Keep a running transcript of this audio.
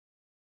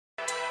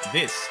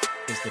This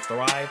is the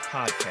Thrive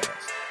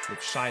Podcast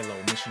with Shiloh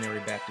Missionary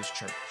Baptist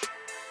Church.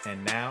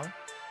 And now,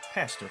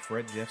 Pastor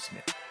Fred Jeff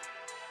Smith.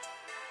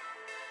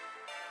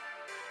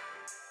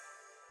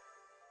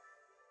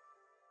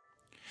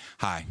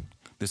 Hi,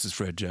 this is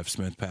Fred Jeff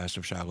Smith,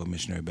 pastor of Shiloh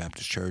Missionary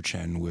Baptist Church,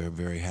 and we're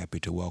very happy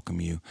to welcome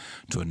you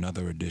to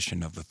another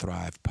edition of the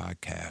Thrive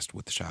Podcast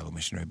with the Shiloh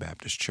Missionary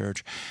Baptist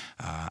Church.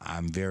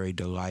 I'm very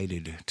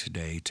delighted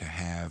today to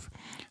have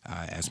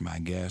as my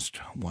guest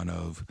one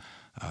of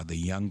the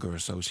younger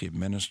associate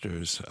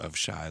ministers of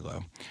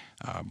Shiloh,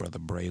 Brother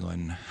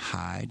Braylon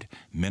Hyde,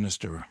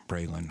 Minister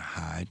Braylon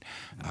Hyde,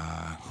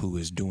 who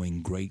is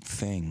doing great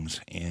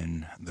things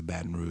in the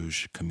Baton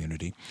Rouge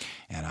community.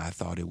 And I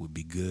thought it would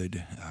be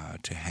good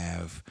to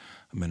have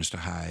Minister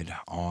Hyde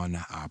on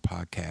our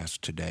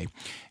podcast today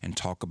and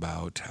talk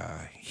about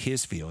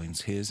his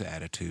feelings, his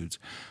attitudes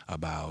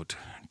about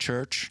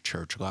church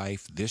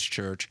life, this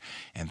church,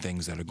 and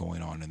things that are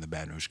going on in the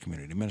Baton Rouge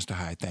community. Minister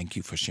Hyde, thank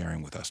you for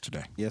sharing with us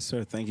today. Yes,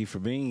 sir. Thank you for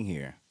being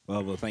here.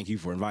 Well, thank you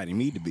for inviting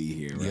me to be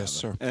here. Rather. Yes,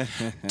 sir.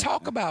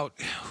 Talk about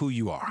who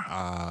you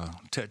are.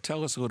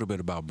 Tell us a little bit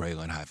about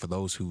Braylon Hyde for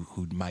those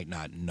who might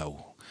not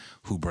know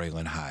who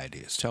Braylon Hyde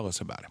is. Tell us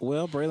about it.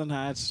 Well, Braylon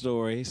Hyde's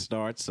story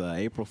starts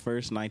April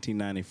 1st,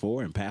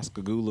 1994 in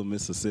Pascagoula,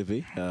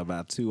 Mississippi,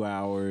 about 2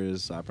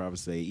 hours, I'd probably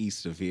say,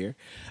 east of here.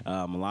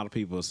 A lot of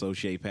people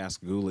associate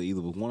Pascagoula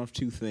either with one of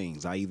two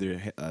things.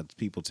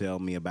 People tell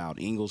me about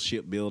Ingalls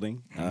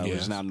Shipbuilding, which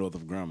is now north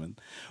of Grumman,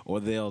 or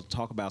they'll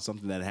talk about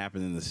something that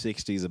happened in the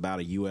 60s about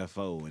a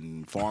UFO,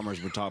 and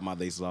farmers were talking about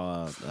they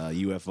saw a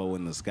UFO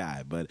in the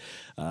sky. But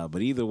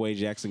either way,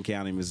 Jackson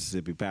County,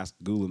 Mississippi,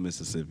 Pascagoula,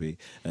 Mississippi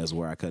is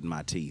where I cut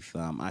my teeth.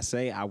 I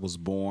say I was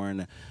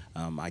born,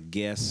 I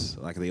guess,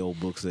 like the old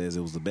book says,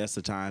 it was the best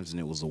of times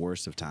and it was the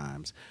worst of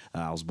times.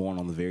 I was born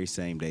on the very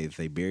same day that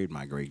they buried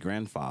my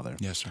great-grandfather.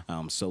 Yes, sir.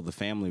 So the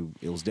family,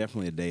 it was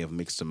definitely a day of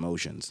mixed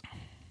emotions.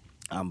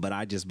 But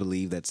I just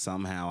believe that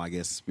somehow, I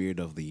guess, the spirit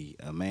of the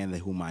man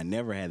whom I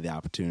never had the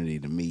opportunity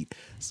to meet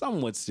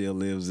somewhat still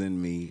lives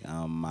in me.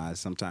 I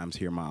sometimes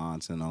hear my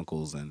aunts and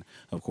uncles and,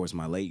 of course,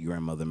 my late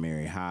grandmother,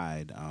 Mary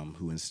Hyde,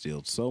 who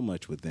instilled so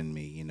much within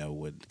me,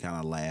 would kind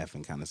of laugh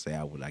and kind of say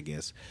I would, I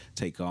guess,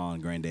 take on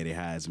Granddaddy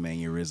Hyde's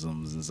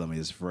mannerisms and some of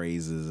his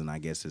phrases and, I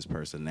guess, his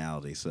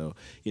personality. So,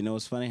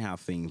 it's funny how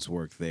things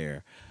work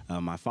there.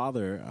 My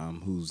father,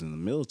 who's in the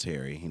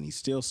military, and he's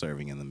still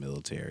serving in the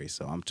military,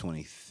 so I'm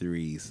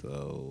 23, so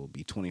it'll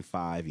be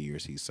 25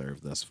 years he's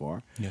served thus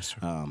far. Yes,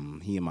 sir.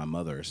 He and my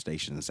mother are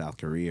stationed in South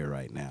Korea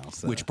right now.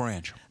 So, which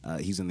branch?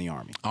 He's in the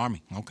Army.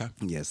 Army, okay.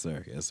 Yes,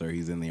 sir. Yes, sir.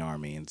 He's in the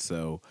Army. And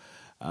so,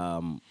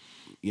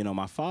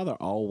 my father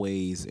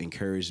always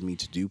encouraged me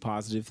to do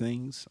positive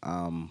things.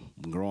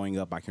 Growing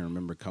up, I can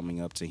remember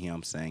coming up to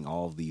him saying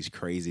all of these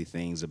crazy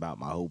things about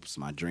my hopes,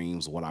 my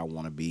dreams, what I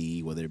want to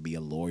be, whether it be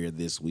a lawyer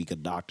this week, a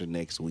doctor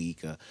next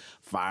week, a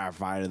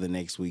firefighter the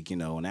next week,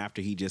 and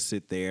after he just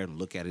sit there and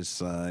look at his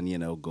son,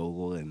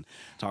 Google and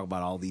talk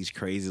about all these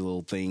crazy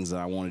little things that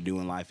I want to do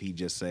in life, he'd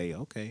just say,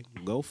 okay,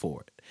 go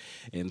for it.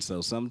 And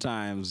so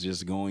sometimes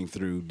just going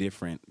through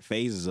different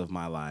phases of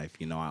my life,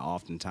 I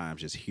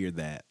oftentimes just hear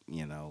that,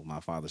 my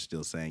father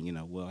still saying,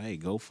 well, hey,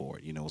 go for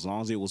it. As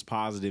long as it was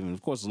positive, and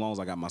of course, as long as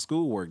I got my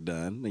schoolwork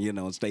done,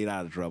 and stayed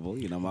out of trouble,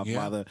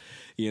 father,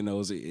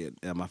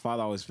 my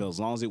father always felt as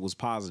long as it was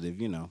positive,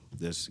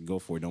 just go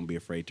for it. Don't be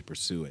afraid to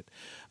pursue it.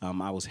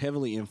 I was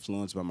heavily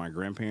influenced by my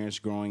grandparents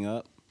growing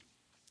up.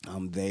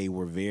 They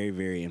were very,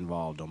 very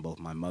involved on both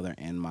my mother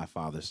and my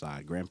father's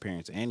side,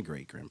 grandparents and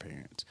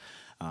great-grandparents.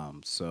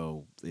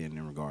 So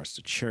in regards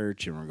to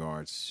church, in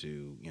regards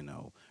to,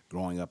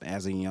 growing up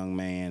as a young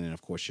man, and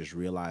of course just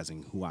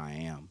realizing who I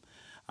am,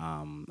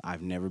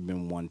 I've never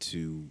been one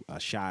to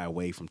shy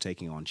away from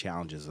taking on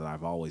challenges that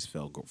I've always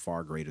felt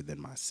far greater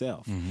than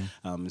myself.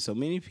 Mm-hmm. So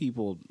many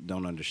people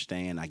don't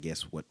understand, I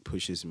guess, what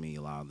pushes me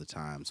a lot of the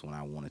times when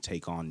I want to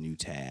take on new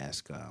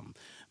tasks,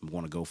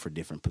 want to go for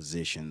different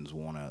positions,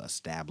 want to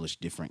establish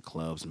different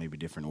clubs, maybe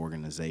different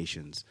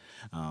organizations.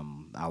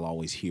 I'll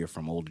always hear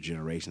from older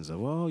generations of,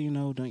 well,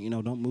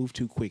 don't move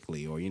too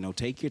quickly, or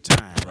take your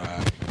time.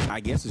 Right. I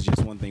guess it's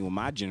just one thing with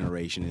my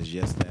generation is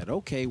just that,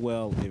 okay,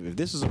 well, if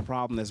this is a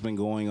problem that's been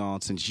going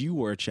on since you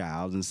were a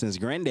child, and since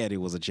granddaddy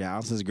was a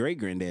child, since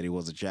great-granddaddy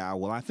was a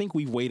child, well, I think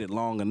we've waited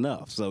long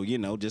enough. So,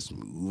 just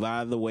move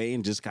out of the way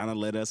and just kind of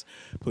let us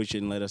push it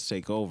and let us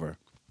take over.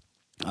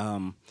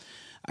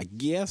 I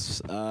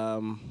guess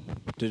to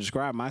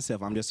describe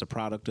myself, I'm just a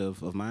product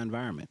of my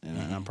environment, and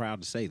mm-hmm. I'm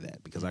proud to say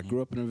that because mm-hmm. I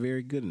grew up in a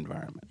very good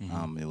environment.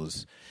 Mm-hmm.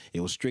 It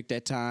was strict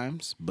at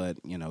times, but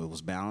it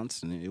was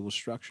balanced and it was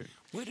structured.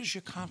 Where does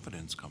your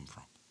confidence come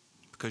from?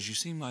 Because you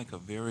seem like a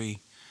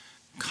very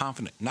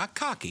confident, not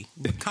cocky,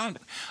 but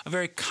a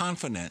very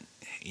confident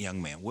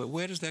young man.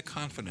 Where does that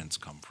confidence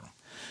come from?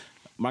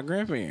 My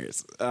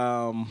grandparents.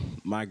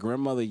 My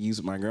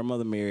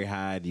grandmother Mary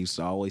Hyde used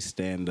to always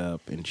stand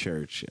up in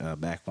church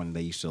back when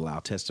they used to allow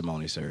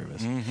testimony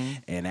service.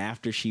 And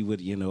after she would,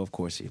 of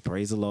course, say,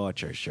 praise the Lord,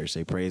 church. Church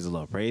say, praise the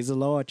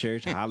Lord,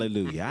 church.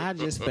 Hallelujah. I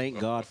just thank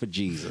God for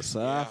Jesus.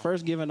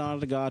 First giving honor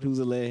to God, who's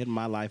the head of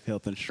my life,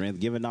 health, and strength.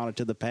 Giving honor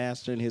to the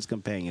pastor and his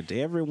companion, to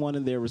everyone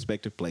in their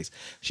respective place.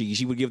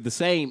 She would give the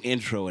same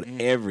intro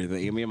and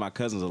everything. And me and my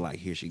cousins are like,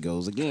 here she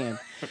goes again.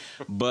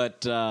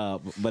 But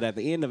at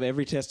the end of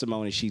every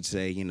testimony, she'd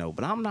say,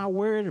 but I'm not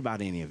worried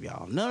about any of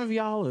y'all. None of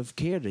y'all have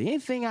cared to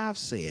anything I've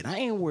said. I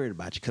ain't worried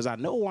about you because I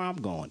know where I'm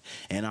going.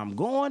 And I'm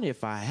going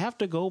if I have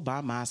to go by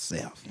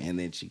myself. And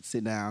then she'd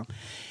sit down.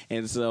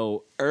 And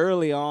so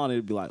early on,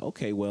 it'd be like,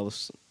 okay, well,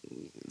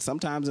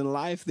 sometimes in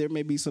life, there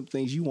may be some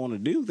things you want to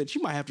do that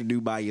you might have to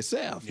do by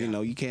yourself. Yeah.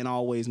 You can't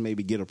always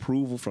maybe get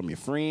approval from your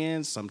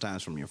friends,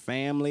 sometimes from your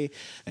family,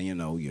 and,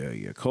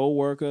 your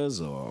coworkers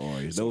or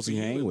those who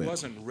you hang with. It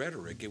wasn't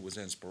rhetoric, it was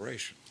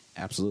inspiration.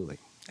 Absolutely.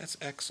 That's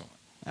excellent.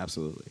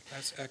 Absolutely.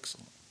 That's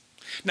excellent.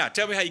 Now,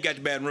 tell me how you got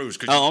to Baton Rouge,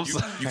 because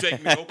you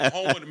take me to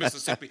Oklahoma to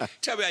Mississippi.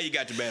 Tell me how you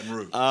got to Baton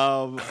Rouge.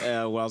 Well,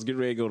 I was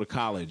getting ready to go to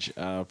college.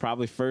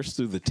 Probably first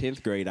through the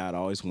 10th grade, I'd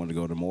always wanted to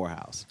go to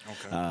Morehouse.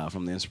 Okay.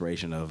 From the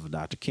inspiration of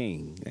Dr.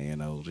 King.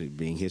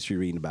 Being history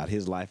reading about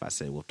his life, I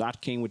said, well, if Dr.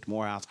 King went to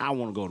Morehouse, I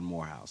want to go to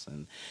Morehouse.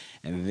 And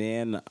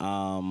then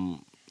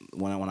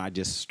when I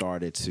just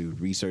started to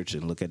research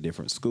and look at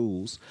different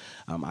schools,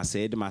 I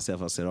said to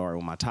myself, all right,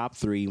 well, my top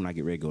three when I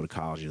get ready to go to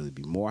college, it'll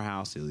be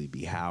Morehouse, it'll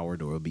be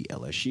Howard, or it'll be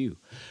LSU.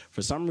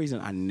 For some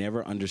reason, I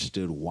never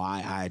understood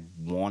why I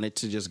wanted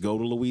to just go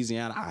to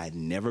Louisiana. I had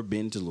never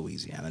been to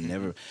Louisiana.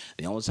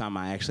 The only time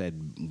I actually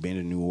had been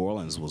to New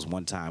Orleans was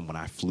one time when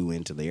I flew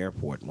into the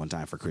airport one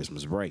time for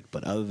Christmas break.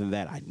 But other than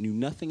that, I knew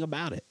nothing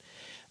about it.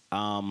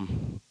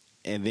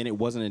 And then it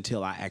wasn't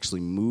until I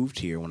actually moved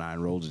here when I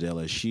enrolled at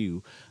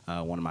LSU,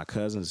 one of my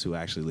cousins who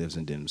actually lives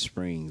in Denham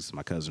Springs,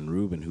 my cousin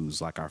Ruben,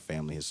 who's like our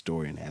family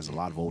historian, has a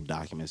lot of old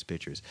documents,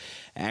 pictures,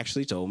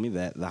 actually told me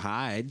that the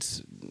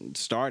Hydes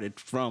started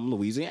from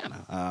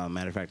Louisiana.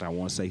 Matter of fact, I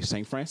want to say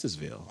St.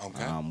 Francisville.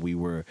 Okay. We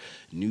were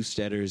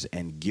Newsteaders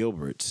and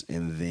Gilberts,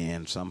 and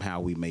then somehow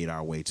we made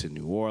our way to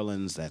New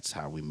Orleans. That's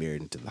how we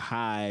married into the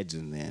Hydes,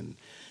 and then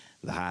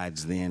the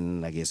Hydes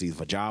then, I guess, either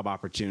for job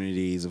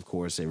opportunities, of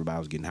course, everybody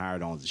was getting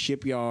hired on the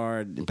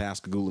shipyard in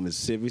Pascagoula,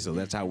 Mississippi. So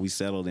that's how we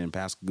settled in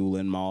Pascagoula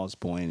and Moss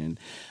Point and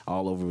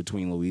all over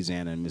between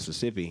Louisiana and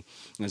Mississippi.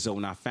 And so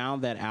when I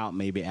found that out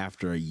maybe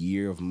after a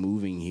year of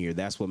moving here,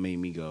 that's what made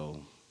me go,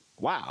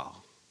 wow.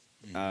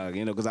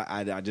 Because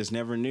I just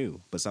never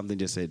knew. But something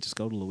just said, just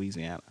go to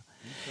Louisiana.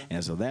 Okay.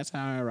 And so that's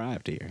how I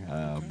arrived here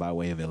by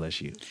way of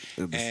LSU.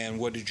 And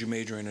what did you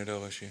major in at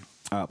LSU?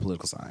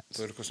 Political science.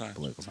 Political science.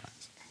 Political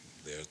science.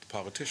 There's the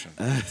politician.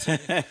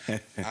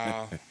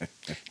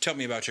 Tell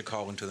me about your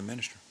call into the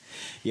ministry.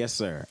 Yes,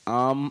 sir.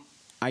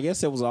 I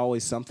guess there was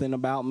always something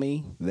about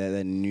me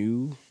that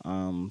knew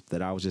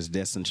that I was just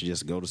destined to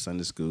just go to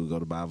Sunday school, go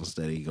to Bible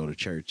study, go to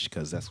church,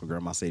 because that's what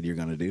Grandma said you're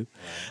going to do.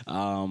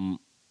 Right.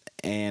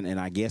 And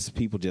I guess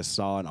people just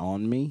saw it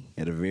on me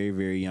at a very,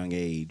 very young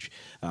age.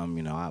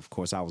 Of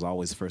course, I was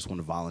always the first one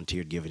to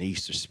volunteer to give an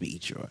Easter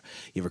speech or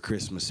give a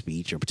Christmas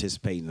speech or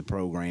participate in the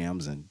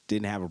programs, and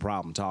didn't have a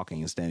problem talking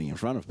and standing in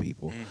front of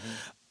people.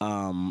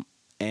 Mm-hmm.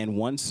 And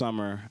one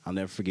summer, I'll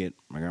never forget,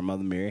 my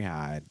grandmother, Mary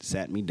Hyde,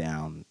 sat me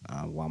down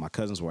while my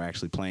cousins were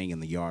actually playing in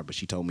the yard, but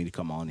she told me to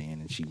come on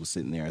in, and she was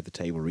sitting there at the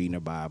table reading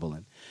her Bible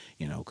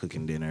and,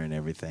 cooking dinner and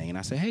everything. And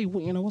I said, hey,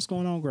 what's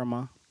going on,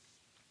 Grandma?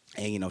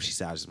 And, she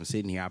said, I've just been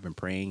sitting here. I've been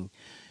praying,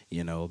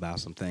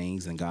 about some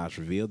things, and God's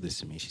revealed this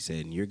to me. She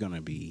said, and you're going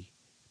to be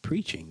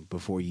preaching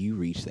before you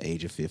reach the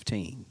age of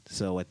 15.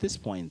 So at this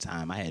point in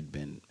time, I had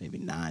been maybe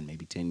 9,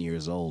 maybe 10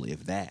 years old,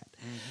 if that.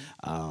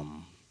 Mm-hmm.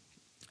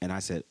 And I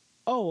said,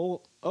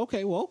 oh,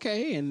 okay, well,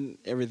 okay, and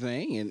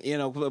everything.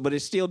 And, but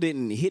it still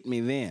didn't hit me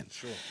then.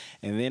 Sure.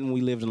 And then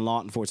we lived in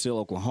Lawton, Fort Sill,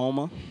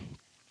 Oklahoma.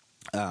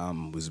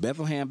 It was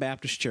Bethlehem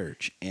Baptist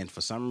Church. And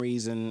for some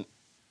reason,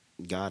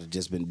 God had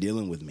just been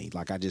dealing with me.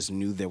 Like, I just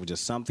knew there was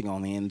just something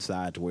on the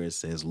inside to where it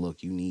says,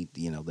 look, you need,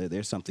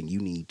 there's something you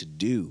need to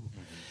do. Mm-hmm.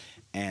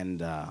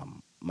 And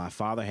my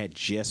father had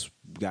just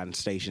gotten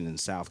stationed in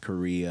South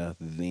Korea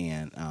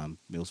then.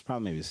 It was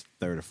probably maybe his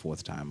third or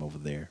fourth time over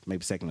there,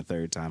 maybe second or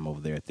third time over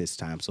there at this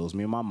time. So it was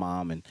me and my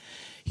mom, and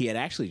he had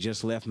actually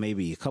just left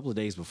maybe a couple of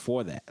days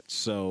before that.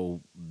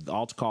 So the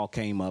altar call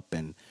came up,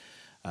 and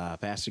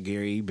Pastor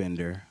Gary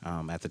Bender,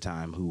 at the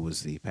time, who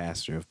was the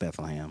pastor of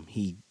Bethlehem,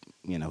 he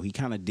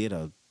kind of did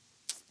a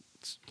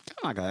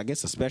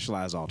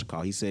specialized altar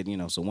call. He said,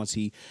 so once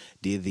he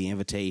did the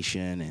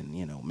invitation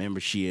and,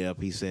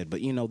 membership, he said, but,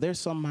 there's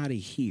somebody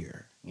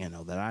here,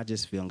 that I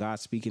just feel, and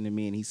God's speaking to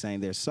me, and he's saying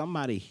there's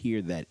somebody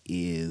here that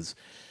is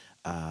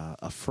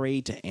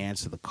afraid to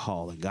answer the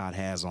call that God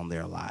has on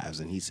their lives.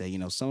 And he said,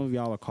 some of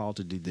y'all are called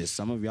to do this.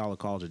 Some of y'all are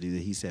called to do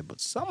that. He said,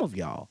 but some of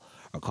y'all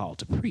are called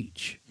to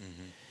preach.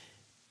 Mm-hmm.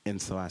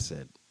 And so I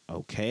said,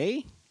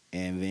 okay.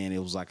 And then it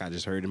was like I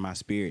just heard in my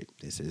spirit,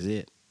 this is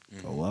it.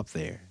 Mm-hmm. Go up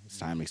there. It's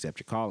time to accept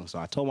your calling. So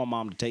I told my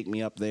mom to take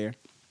me up there.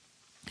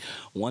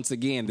 Once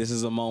again, this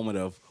is a moment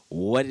of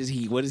what has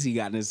he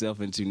gotten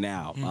himself into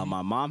now?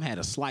 My mom had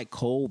a slight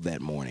cold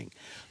that morning,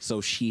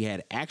 so she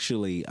had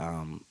actually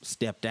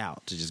stepped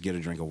out to just get a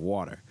drink of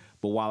water.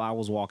 But while I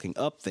was walking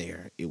up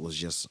there, it was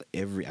just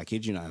I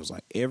kid you not, it was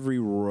like every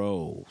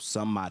row,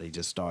 somebody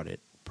just started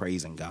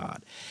praising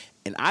God.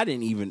 And I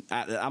didn't even,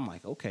 I'm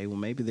like, okay, well,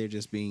 maybe they're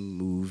just being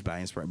moved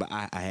by inspiration. But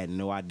I had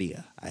no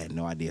idea.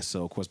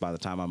 So, of course, by the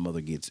time my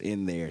mother gets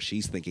in there,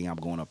 she's thinking I'm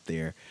going up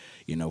there,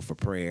 for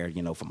prayer,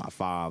 for my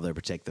father,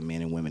 protect the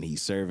men and women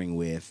he's serving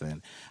with.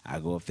 And I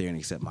go up there and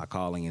accept my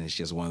calling. And it's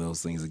just one of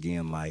those things,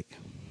 again, like,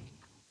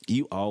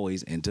 you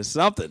always into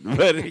something,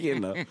 but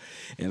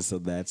and so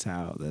that's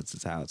how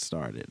it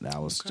started. I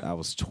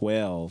was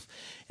 12,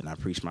 and I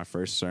preached my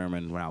first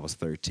sermon when I was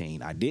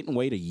 13. I didn't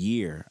wait a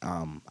year.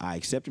 I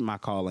accepted my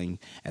calling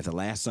at the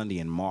last Sunday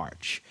in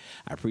March.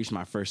 I preached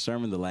my first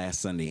sermon the last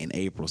Sunday in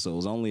April, so it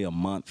was only a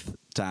month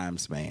time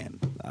span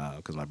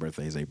because my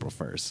birthday is April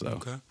 1st. So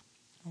okay,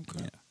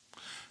 yeah.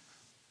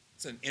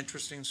 It's an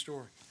interesting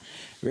story.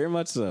 Very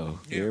much so.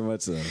 Yeah. Very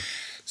much so.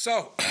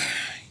 So,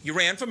 you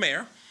ran for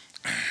mayor.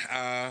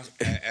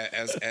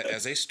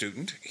 As a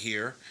student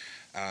here,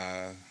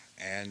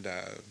 and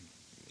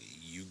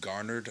you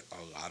garnered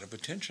a lot of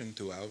attention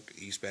throughout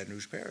East Baton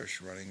Rouge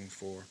Parish running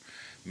for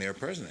mayor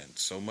president,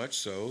 so much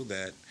so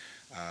that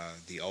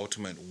the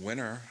ultimate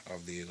winner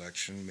of the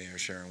election, Mayor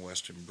Sharon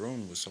Weston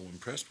Broome, was so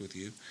impressed with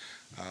you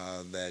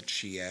that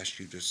she asked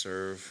you to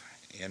serve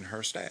in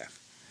her staff.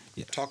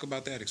 Yes. Talk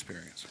about that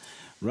experience.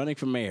 Running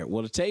for mayor.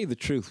 Well, to tell you the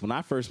truth, when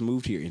I first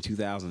moved here in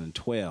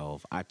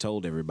 2012, I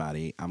told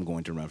everybody I'm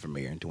going to run for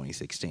mayor in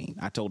 2016.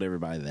 I told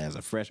everybody that as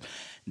a freshman,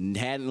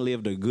 hadn't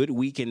lived a good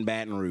week in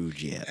Baton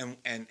Rouge yet.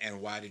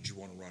 And why did you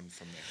want to run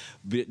for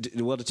mayor?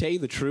 Well, to tell you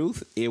the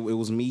truth, it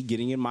was me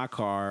getting in my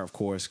car, of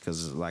course,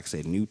 because like I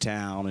said, new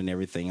town and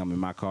everything. I'm in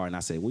my car, and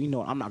I said,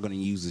 well, I'm not going to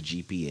use the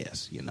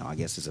GPS. I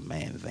guess it's a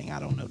man thing. I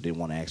don't know. Didn't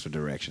want to ask for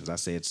directions. I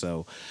said,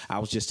 so I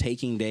was just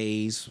taking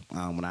days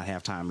when I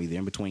have time, either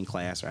in between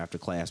class or after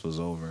class was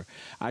over.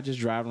 I just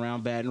drive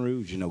around Baton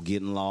Rouge,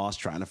 getting lost,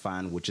 trying to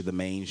find which of the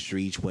main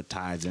streets, what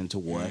ties into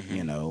what,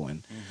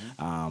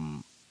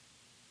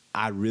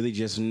 I really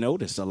just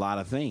noticed a lot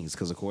of things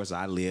because, of course,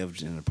 I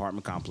lived in an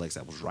apartment complex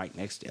that was right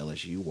next to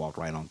LSU, walked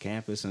right on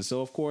campus. And so,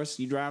 of course,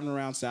 you're driving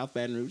around South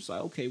Baton Rouge, it's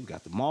like, okay, we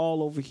got the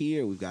mall over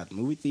here, we've got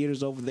movie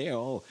theaters over there,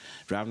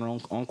 driving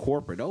around on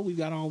corporate, we've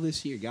got all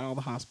this here, got all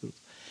the hospitals.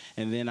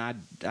 And then I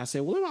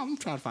said, well, I'm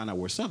trying to find out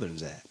where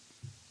Southern's at.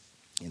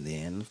 And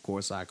then, of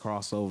course, I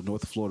crossed over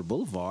North Florida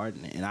Boulevard,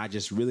 and I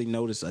just really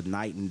noticed a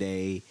night and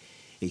day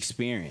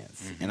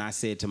experience. Mm-hmm. And I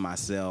said to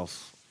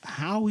myself,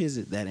 how is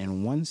it that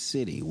in one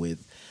city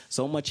with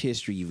so much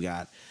history, you've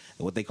got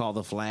what they call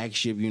the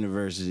flagship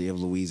University of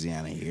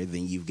Louisiana here,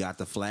 then you've got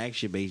the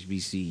flagship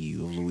HBCU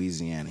of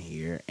Louisiana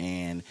here,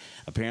 and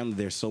apparently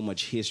there's so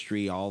much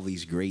history, all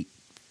these great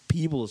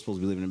people are supposed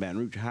to be living in Baton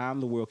Rouge. How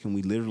in the world can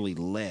we literally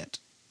let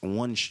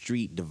one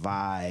street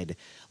divide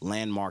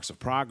landmarks of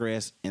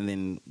progress and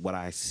then what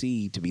I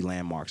see to be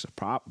landmarks of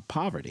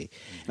poverty?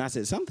 Mm-hmm. And I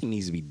said, something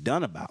needs to be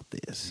done about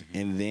this. Mm-hmm.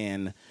 And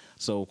then,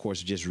 so of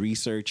course, just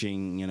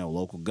researching,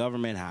 local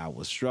government, how it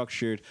was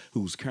structured,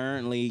 who's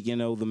currently,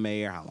 the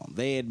mayor, how long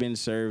they had been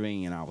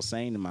serving. And I was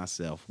saying to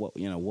myself,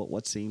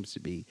 what seems to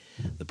be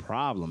the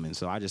problem? And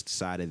so I just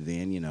decided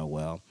then,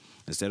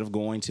 instead of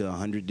going to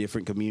 100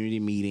 different community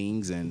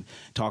meetings and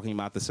talking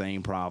about the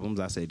same problems,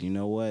 I said, you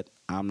know what?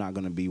 I'm not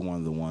going to be one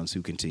of the ones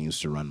who continues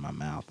to run my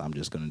mouth. I'm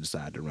just going to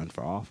decide to run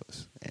for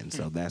office. And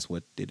so that's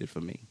what did it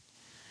for me.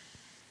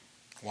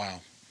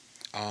 Wow.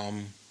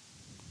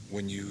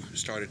 When you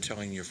started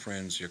telling your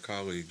friends, your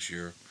colleagues,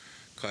 your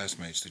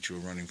classmates that you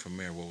were running for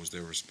mayor, what was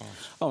their response?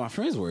 Oh, my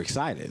friends were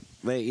excited.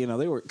 They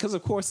were, because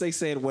of course they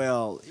said,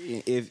 well,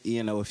 if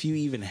you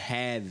even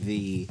had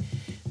the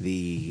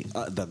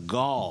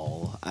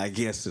gall, I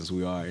guess, since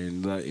we are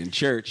in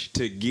church,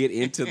 to get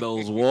into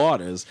those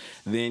waters,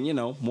 then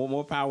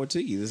more power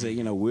to you. They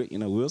say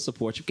we'll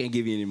support you. Can't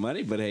give you any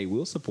money, but hey,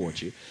 we'll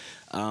support you.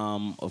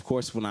 Of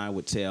course, when I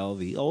would tell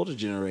the older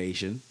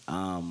generation,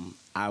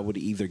 I would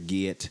either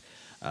get,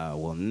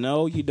 well,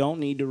 no, you don't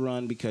need to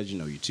run because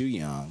you're too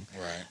young.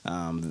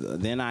 Right.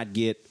 Then I'd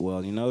get,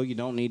 well, you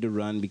don't need to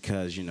run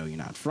because you're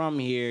not from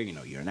here.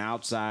 You're an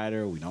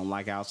outsider. We don't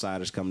like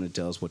outsiders coming to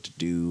tell us what to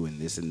do and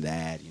this and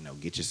that.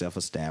 Get yourself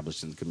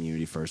established in the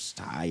community first,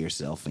 tie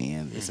yourself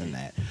in, this and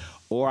that.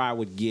 Or I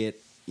would get,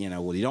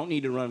 well, you don't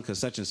need to run because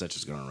such and such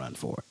is going to run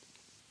for it.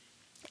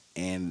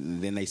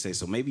 And then they say,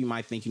 so maybe you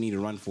might think you need to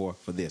run for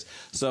this.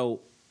 So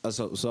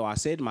I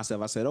said to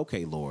myself, I said,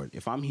 okay, Lord,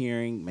 if I'm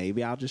hearing,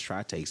 maybe I'll just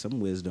try to take some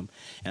wisdom.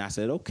 And I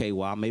said, okay,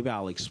 well, maybe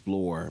I'll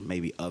explore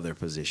maybe other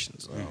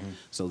positions.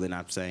 So then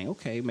I'm saying,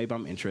 okay, maybe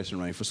I'm interested in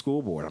running for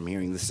school board. I'm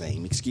hearing the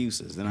same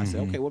excuses. Then I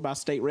said, okay, what about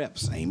state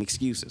reps? Same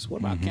excuses. What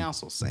about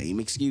council? Same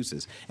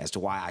excuses as to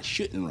why I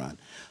shouldn't run.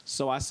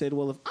 So I said,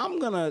 well, if I'm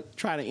going to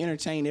try to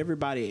entertain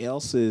everybody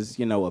else's,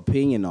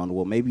 opinion on,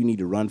 well, maybe you need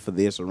to run for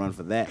this or run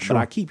for that. Sure. But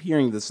I keep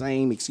hearing the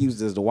same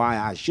excuses as to why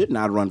I should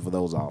not run for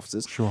those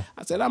offices. Sure.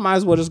 I said, I might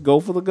as well just go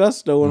for the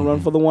gusto and run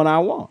for the one I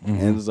want.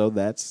 And so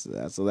that's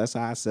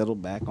how I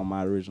settled back on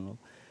my original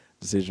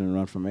decision to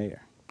run for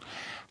mayor.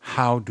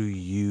 How do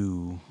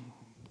you,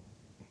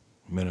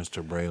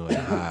 Minister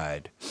Braylon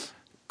Hyde,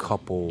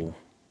 couple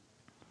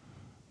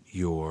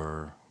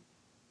your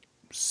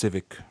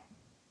civic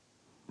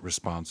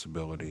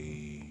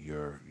responsibility,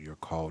 your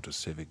call to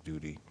civic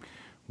duty,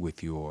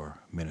 with your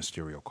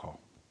ministerial call?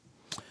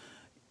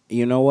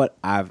 You know what?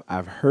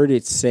 I've heard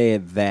it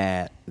said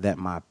that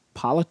my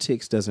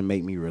politics doesn't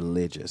make me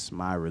religious.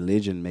 My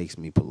religion makes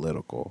me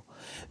political,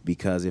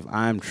 because if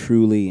I'm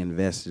truly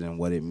invested in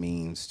what it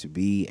means to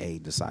be a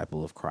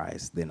disciple of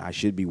Christ, then I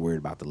should be worried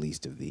about the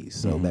least of these.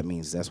 So that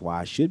means that's why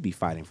I should be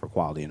fighting for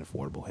quality and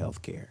affordable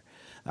health care.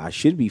 I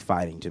should be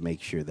fighting to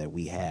make sure that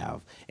we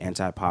have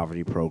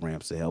anti-poverty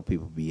programs to help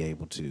people be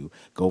able to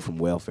go from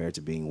welfare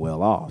to being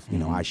well off. You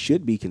know, I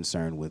should be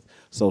concerned with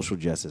social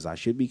justice. I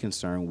should be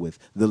concerned with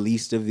the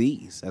least of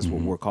these. That's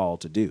what we're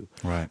called to do.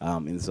 Right.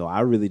 And so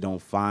I really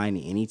don't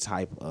find any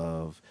type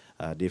of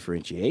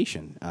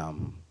differentiation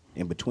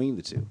in between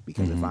the two,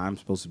 because if I'm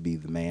supposed to be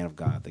the man of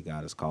God that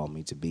God has called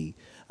me to be,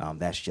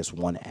 that's just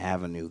one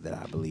avenue that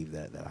I believe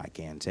that I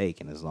can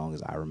take. And as long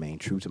as I remain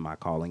true to my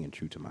calling and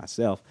true to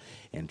myself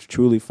and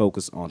truly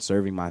focus on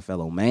serving my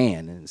fellow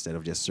man instead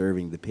of just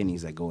serving the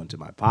pennies that go into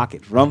my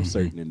pocket from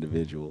certain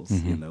individuals,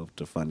 you know,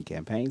 to fund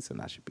campaigns, then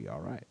I should be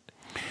all right.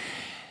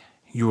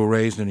 You were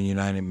raised in a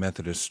United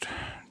Methodist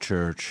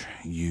Church.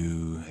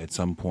 You, at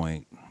some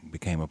point,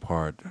 became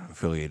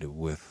affiliated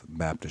with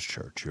Baptist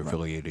Church. You're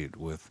affiliated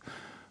with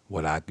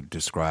what I could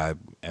describe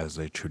as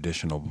a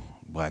traditional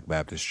Black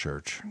Baptist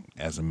church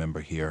as a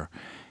member here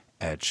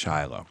at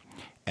Shiloh.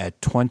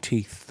 At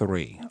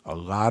 23, a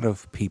lot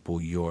of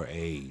people your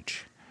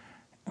age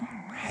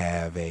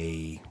have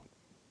a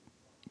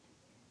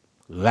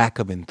lack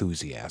of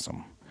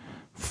enthusiasm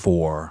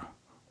for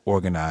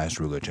organized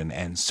religion,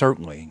 and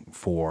certainly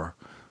for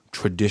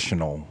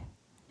traditional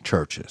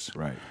churches.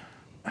 Right.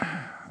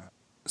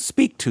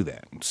 Speak to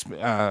that.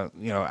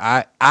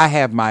 I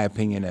have my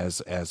opinion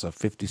as a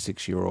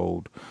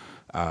 56-year-old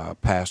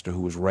pastor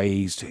who was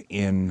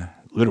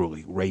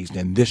literally raised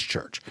in this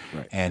church,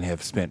 right, and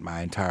have spent my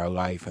entire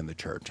life in the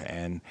church.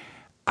 And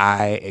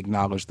I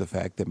acknowledge the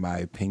fact that my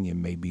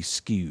opinion may be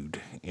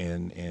skewed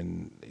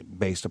in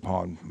based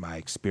upon my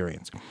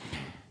experience.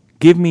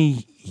 Give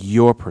me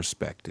your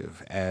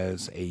perspective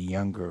as a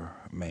younger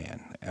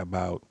man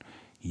about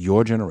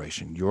your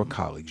generation, your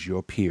colleagues,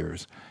 your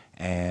peers,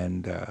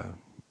 and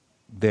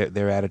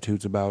their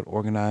attitudes about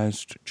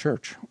organized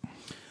church.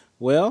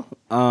 Well,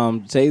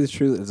 to tell you the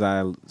truth, as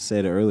I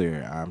said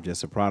earlier, I'm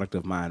just a product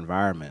of my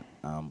environment.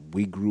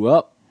 We grew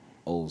up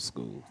old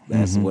school.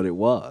 That's what it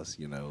was.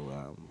 You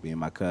know, me and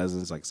my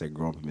cousins, like I said,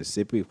 growing up in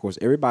Mississippi, of course,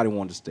 everybody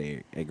wanted to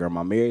stay at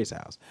Grandma Mary's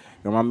house.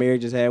 Grandma Mary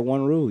just had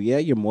one rule. Yeah,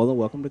 you're more than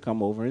welcome to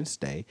come over and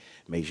stay.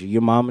 Make sure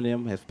your mom and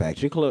them have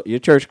packed your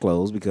church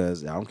clothes,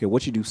 because I don't care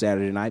what you do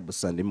Saturday night, but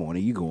Sunday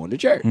morning you going to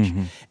church.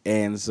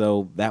 And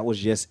so that was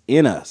just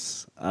in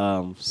us.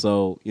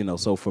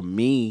 So for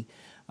me,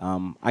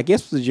 I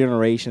guess the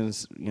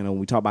generations,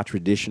 we talk about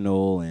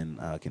traditional and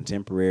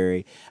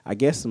contemporary. I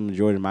guess the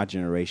majority of my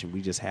generation,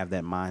 we just have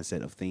that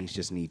mindset of things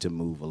just need to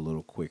move a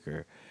little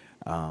quicker,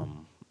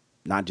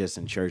 not just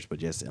in church, but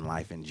just in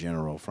life in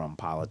general, from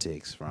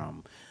politics,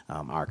 from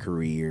our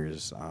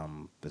careers.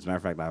 As a matter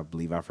of fact, I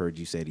believe I've heard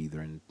you said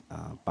either in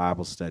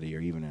Bible study or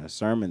even in a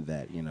sermon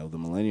that, the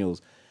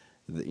millennials,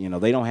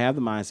 they don't have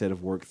the mindset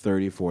of work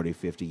 30, 40,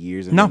 50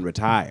 years and then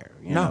retire.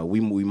 We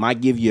might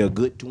give you a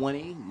good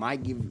 20,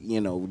 might give,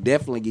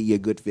 definitely give you a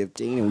good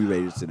 15, and we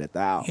ready to sit at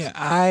the house. Yeah,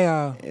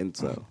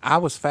 I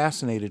was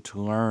fascinated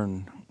to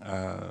learn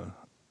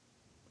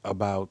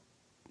about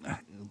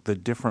the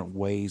different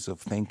ways of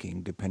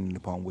thinking depending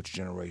upon which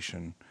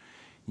generation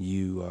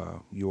you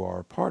are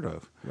a part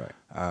of. Right.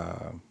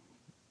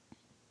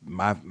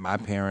 My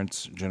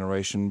parents'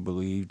 generation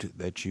believed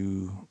that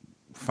you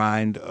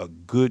find a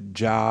good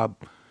job,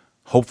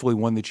 hopefully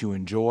one that you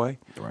enjoy,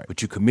 right,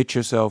 but you commit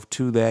yourself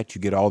to that.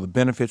 You get all the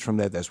benefits from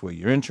that. That's where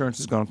your insurance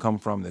is going to come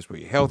from. That's where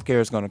your health care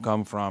is going to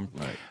come from.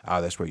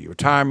 Right. That's where your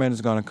retirement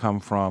is going to come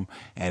from.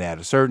 And at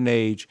a certain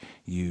age,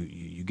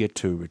 you get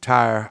to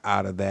retire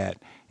out of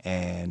that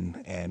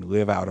and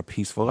live out a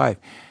peaceful life.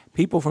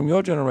 People from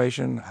your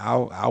generation,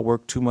 I'll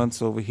work 2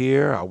 months over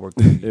here, I'll work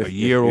a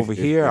year over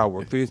here, I'll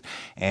work 3,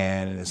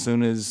 and as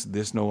soon as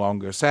this no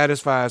longer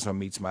satisfies or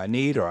meets my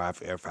need, or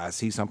if I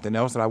see something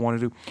else that I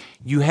want to do,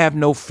 you have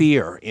no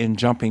fear in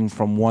jumping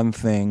from one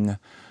thing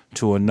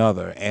to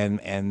another.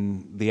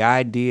 And the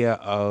idea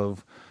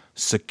of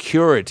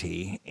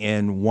security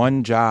in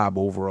one job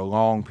over a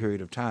long period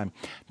of time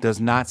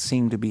does not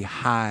seem to be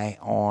high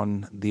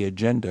on the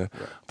agenda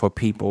for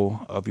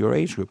people of your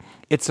age group.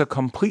 It's a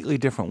completely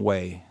different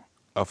way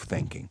of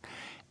thinking.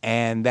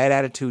 And that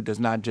attitude does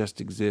not just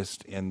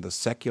exist in the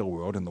secular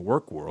world, in the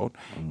work world.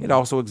 It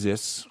also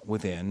exists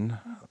within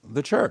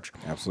the church.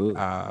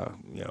 Absolutely.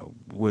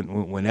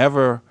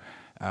 Whenever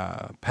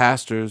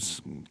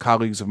pastors,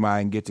 colleagues of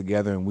mine get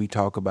together and we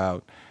talk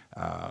about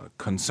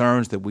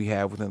concerns that we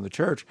have within the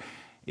church,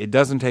 it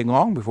doesn't take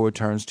long before it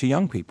turns to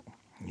young people.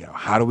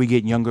 How do we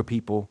get younger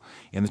people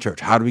in the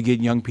church? How do we get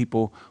young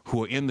people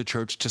who are in the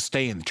church to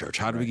stay in the church?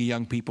 How do we get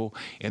young people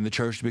in the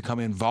church to become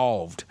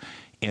involved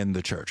in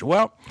the church?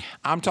 Well,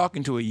 I'm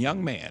talking to a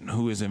young man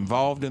who is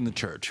involved in the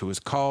church, who is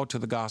called to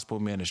the gospel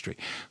ministry,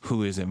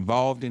 who is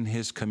involved in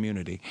his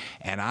community,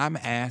 and I'm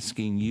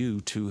asking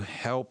you to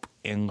help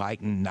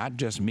enlighten not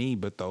just me,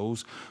 but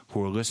those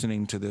who are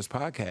listening to this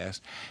podcast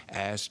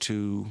as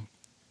to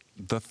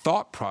the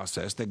thought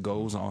process that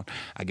goes on.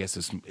 I guess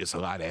it's a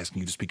lot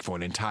asking you to speak for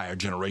an entire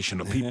generation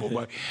of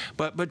people,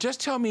 but just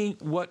tell me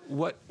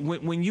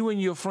when you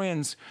and your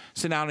friends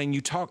sit down and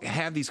you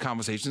have these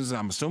conversations, and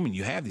I'm assuming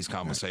you have these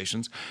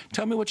conversations,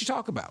 tell me what you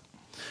talk about.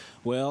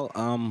 Well,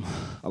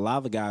 a lot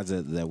of the guys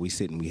that we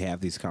sit and we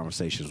have these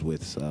conversations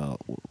with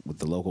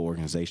the local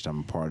organization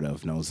I'm a part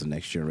of, known as the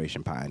Next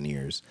Generation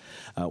Pioneers,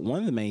 one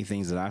of the main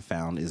things that I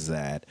found is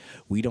that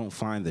we don't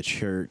find the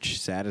church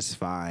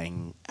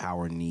satisfying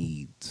our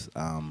needs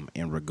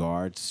in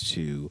regards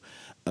to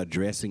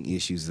addressing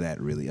issues that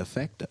really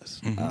affect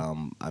us.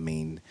 I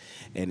mean,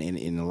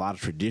 in a lot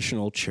of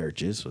traditional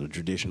churches, or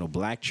traditional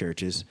black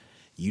churches,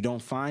 you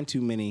don't find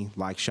too many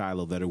like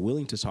Shiloh that are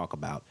willing to talk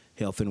about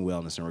health and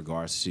wellness in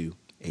regards to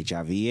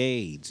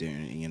HIV/AIDS,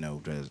 and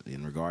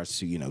in regards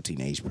to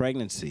teenage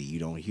pregnancy. You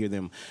don't hear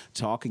them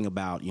talking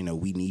about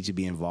we need to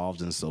be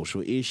involved in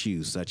social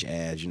issues such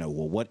as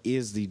what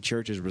is the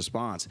church's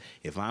response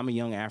if I'm a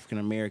young African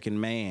American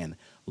man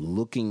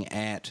looking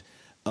at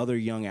other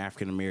young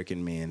African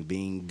American men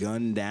being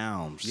gunned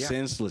down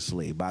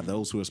senselessly by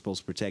those who are supposed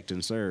to protect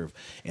and serve,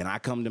 and I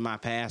come to my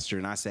pastor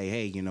and I say,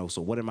 hey,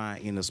 so what am I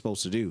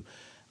supposed to do?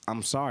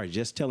 I'm sorry,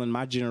 just telling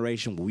my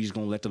generation, well, we just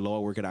going to let the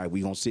Lord work it out.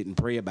 We're going to sit and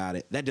pray about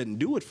it. That doesn't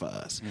do it for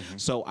us.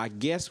 So I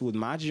guess with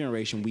my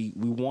generation, we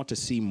want to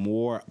see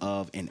more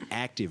of an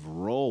active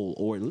role,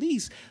 or at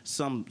least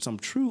some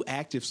true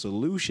active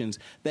solutions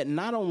that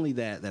not only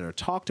that are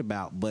talked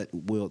about, but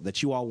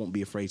that you all won't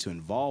be afraid to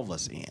involve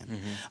us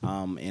in.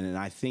 And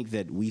I think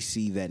that we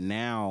see that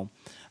now.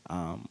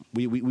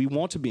 We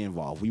want to be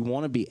involved. We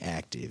want to be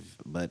active,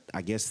 but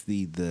I guess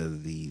the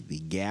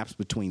gaps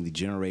between the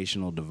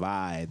generational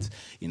divides,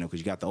 because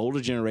you got the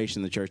older generation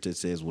in the church that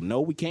says, well,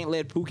 no, we can't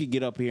let Pookie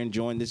get up here and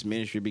join this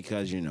ministry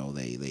because,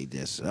 they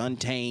just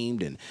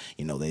untamed and,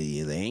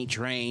 they ain't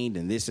trained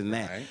and this and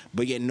that. Right.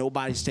 But yet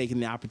nobody's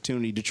taking the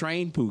opportunity to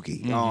train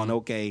Pookie on,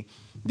 okay,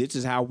 this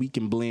is how we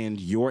can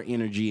blend your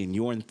energy and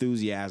your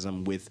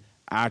enthusiasm with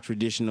our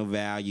traditional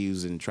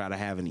values and try to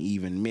have an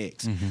even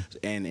mix.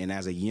 And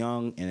as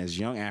young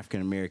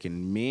African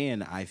American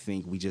men, I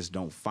think we just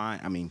don't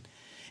find. I mean,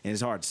 and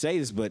it's hard to say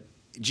this, but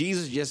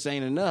Jesus just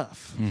ain't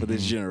enough for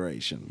this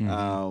generation.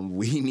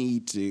 We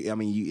need to. I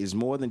mean, it's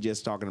more than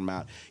just talking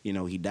about.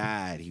 He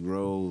died, he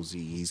rose,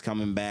 he's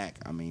coming back.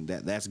 I mean,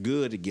 that's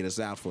good to get us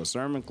out for a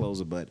sermon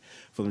closer, but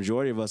for the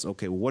majority of us,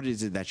 okay, what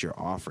is it that you're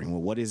offering?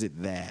 Well, what is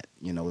it that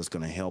is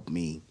going to help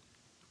me?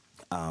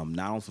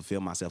 Not only fulfill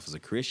myself as a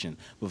Christian,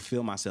 but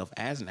fulfill myself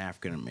as an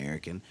African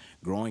American,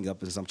 growing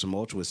up in some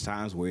tumultuous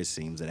times where it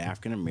seems that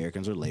African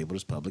Americans are labeled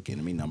as public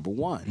enemy number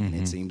one, and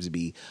it seems to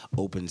be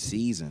open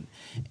season.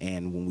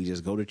 And when we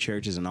just go to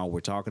churches and all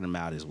we're talking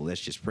about is, well,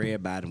 let's just pray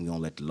about it, and we're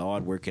gonna let the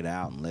Lord work it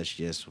out, and let's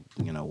just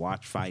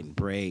watch, fight, and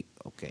pray.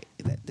 Okay,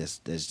 that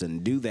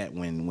doesn't do that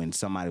when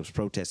somebody was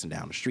protesting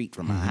down the street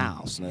from my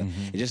house.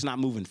 It's just not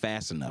moving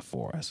fast enough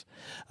for us,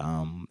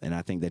 and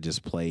I think that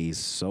just plays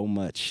so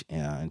much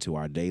into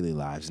our daily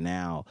lives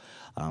now.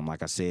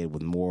 Like I said,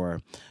 with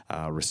more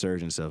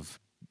resurgence of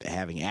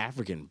having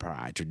African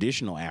pride,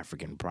 traditional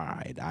African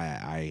pride,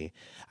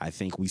 I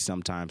think we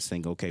sometimes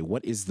think, okay,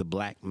 what is the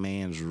black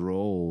man's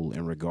role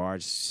in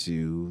regards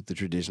to the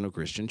traditional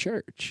Christian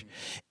church?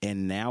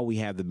 And now we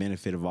have the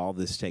benefit of all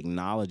this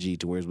technology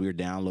to whereas we're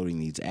downloading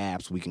these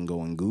apps, we can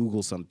go and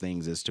Google some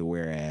things as to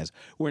whereas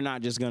we're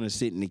not just going to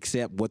sit and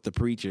accept what the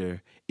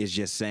preacher is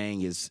just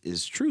saying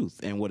is truth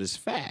and what is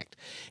fact.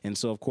 And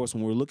so, of course,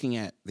 when we're looking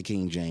at the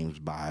King James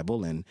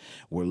Bible and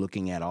we're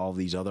looking at all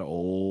these other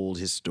old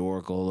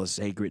historical or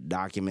sacred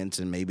documents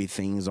and maybe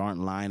things aren't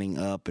lining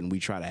up and we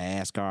try to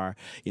ask our,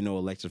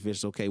 elected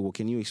officials, okay, well,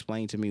 can you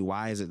explain to me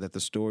why is it that the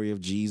story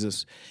of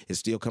Jesus is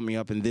still coming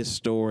up in this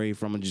story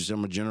from a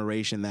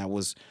generation that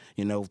was,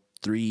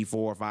 3,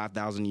 4,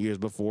 5,000 years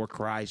before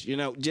Christ,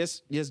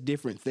 just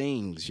different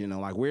things,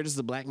 like where does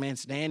the black man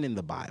stand in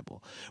the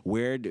Bible?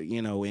 Where,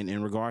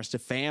 in regards to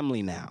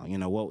family now,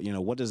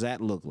 what does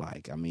that look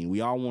like? I mean,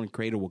 we all want to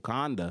create a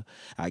Wakanda,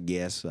 I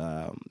guess,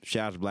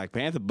 shout out to Black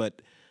Panther,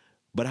 but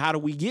how do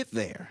we get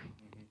there?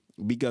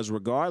 Because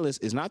regardless,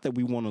 it's not that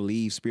we want to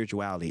leave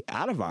spirituality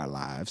out of our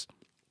lives.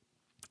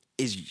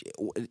 It's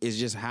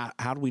just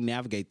how do we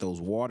navigate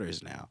those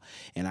waters now?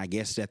 And I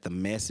guess that the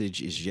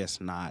message is just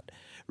not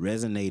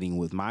resonating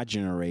with my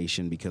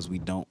generation because we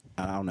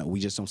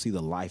just don't see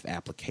the life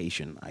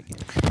application, I guess.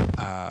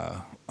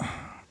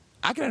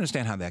 I can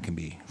understand how that can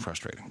be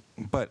frustrating.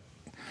 But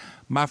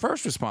my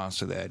first response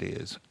to that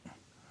is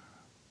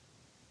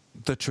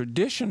the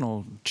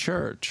traditional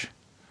church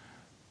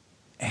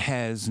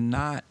has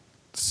not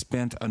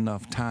spent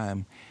enough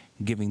time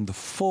giving the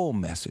full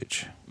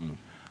message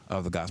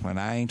of the gospel. And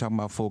I ain't talking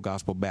about full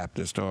gospel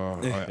Baptist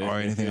or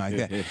anything like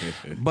that.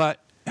 But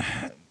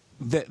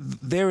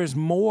there is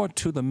more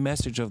to the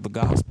message of the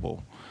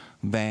gospel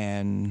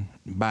than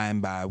by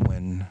and by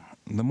when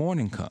the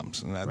morning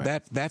comes.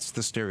 Right. That's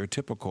the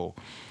stereotypical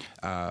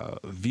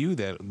view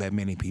that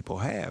many people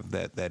have,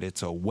 that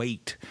it's a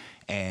wait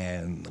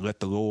and let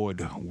the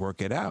Lord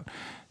work it out.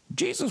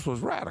 Jesus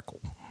was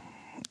radical.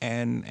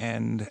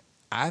 And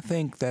I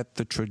think that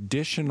the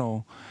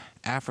traditional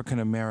African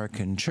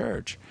American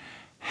church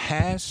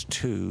has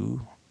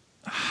to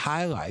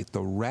highlight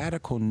the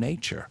radical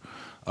nature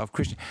of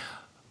Christian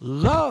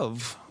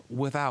love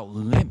without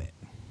limit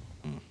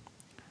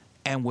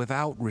and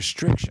without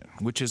restriction,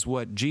 which is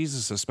what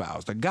Jesus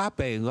espoused.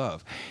 Agape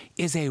love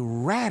is a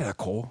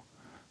radical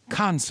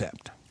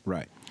concept.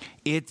 Right.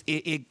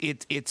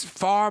 It's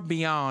far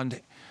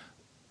beyond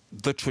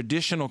the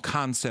traditional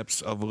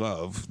concepts of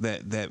love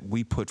that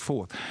we put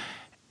forth.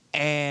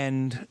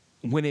 And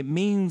when it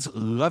means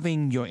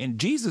loving your enemy,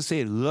 Jesus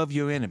said, love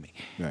your enemy.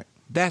 Right.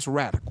 That's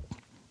radical.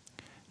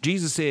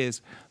 Jesus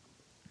says,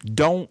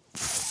 don't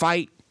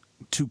fight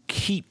to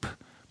keep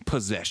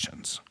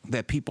possessions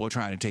that people are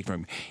trying to take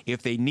from you.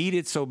 If they need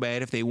it so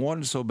bad, if they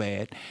want it so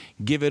bad,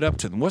 give it up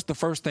to them. What's the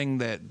first thing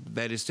that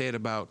is said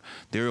about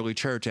the early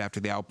church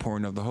after the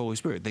outpouring of the Holy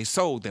Spirit? They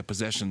sold their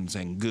possessions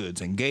and goods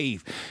and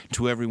gave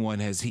to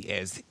everyone as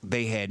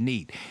they had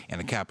need. In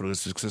a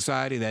capitalistic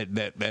society,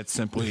 that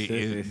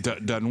simply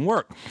doesn't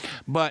work.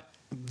 But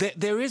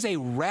there is a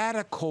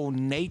radical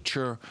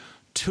nature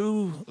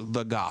to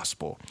the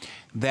gospel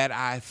that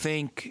I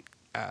think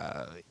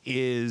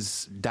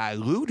is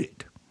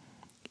diluted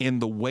in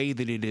the way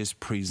that it is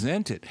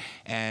presented.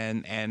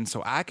 And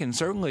so I can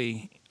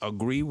certainly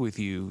agree with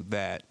you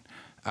that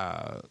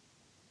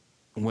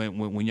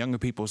when younger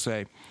people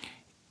say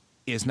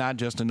it's not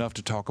just enough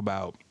to talk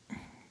about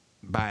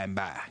by and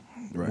by,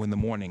 right, when the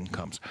morning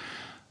comes.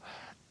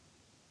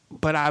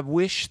 But I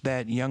wish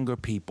that younger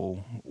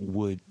people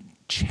would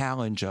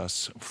challenge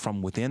us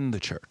from within the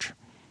church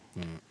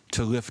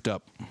to lift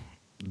up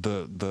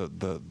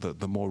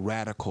the more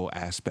radical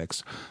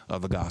aspects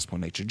of the gospel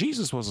nature.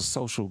 Jesus was a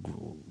social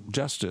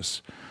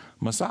justice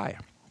Messiah.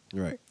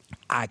 Right.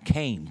 I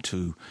came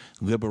to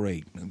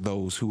liberate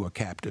those who are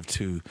captive,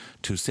 to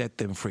set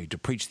them free, to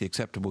preach the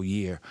acceptable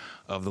year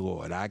of the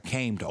Lord. I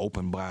came to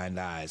open blind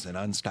eyes and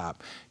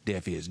unstop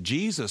deaf ears.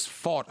 Jesus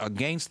fought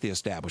against the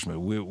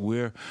establishment.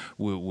 We're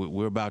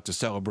about to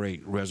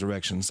celebrate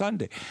Resurrection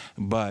Sunday,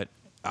 but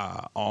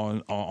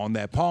on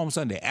that Palm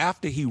Sunday,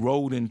 after he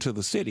rode into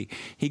the city,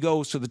 he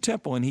goes to the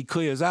temple and he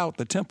clears out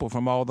the temple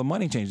from all the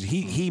money changers.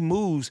 He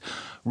moves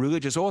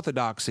religious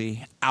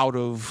orthodoxy out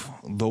of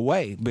the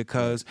way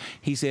because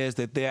he says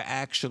that they're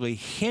actually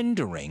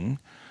hindering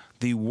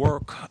the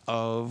work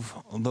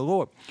of the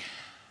Lord.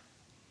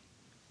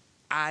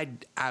 I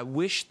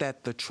wish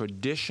that the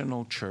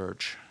traditional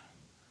church,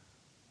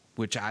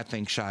 which I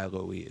think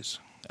Shiloh is,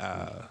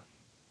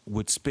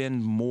 would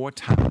spend more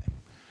time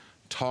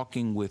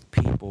talking with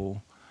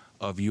people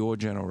of your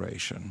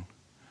generation,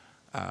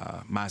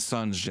 my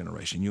son's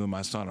generation. You and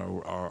my son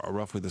are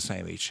roughly the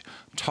same age.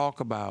 Talk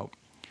about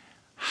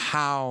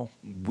how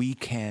we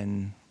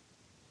can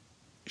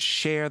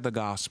share the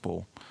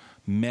gospel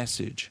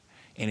message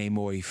in a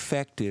more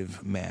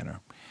effective manner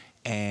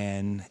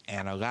and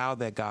allow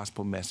that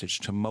gospel message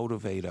to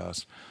motivate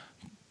us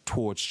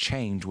towards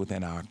change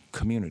within our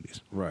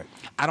communities. Right.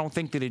 I don't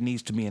think that it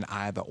needs to be an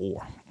either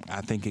or.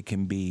 I think it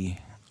can be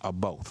of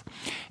both.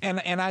 And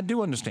I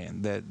do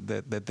understand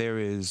that there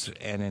is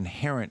an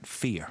inherent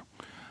fear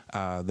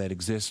that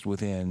exists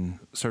within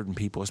certain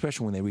people,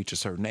 especially when they reach a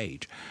certain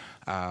age,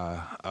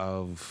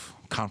 of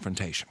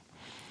confrontation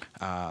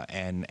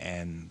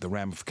and the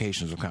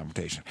ramifications of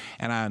confrontation.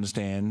 And I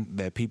understand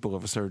that people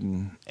of a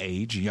certain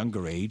age,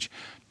 younger age,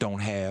 don't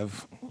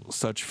have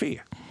such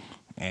fear.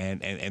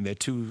 And there are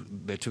two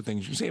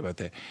things you can say about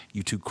that.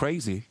 You're too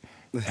crazy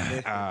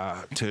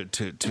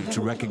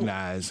to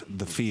recognize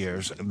the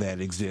fears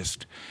that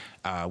exist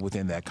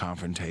within that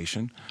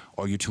confrontation,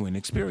 or you're too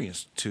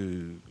inexperienced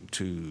to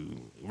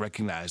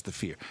recognize the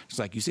fear. Just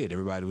like you said,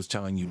 everybody was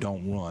telling you,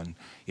 don't run,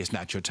 it's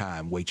not your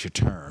time, wait your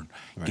turn,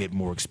 right, get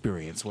more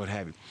experience, what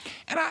have you.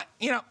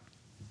 And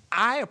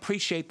I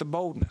appreciate the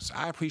boldness.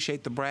 I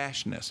appreciate the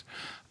brashness.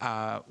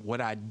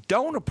 What I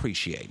don't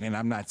appreciate, and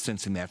I'm not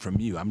sensing that from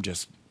you, I'm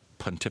just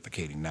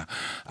pontificating now.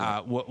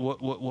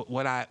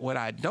 What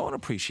I don't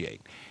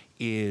appreciate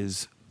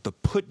is the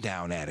put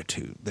down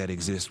attitude that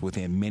exists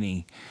within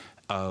many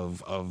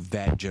of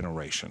that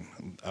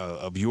generation,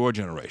 of your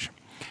generation,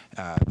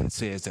 that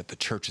says that the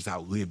church has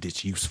outlived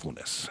its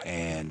usefulness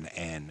and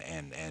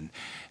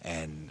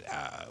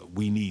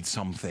we need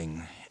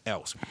something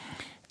else.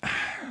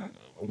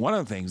 One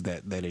of the things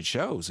that it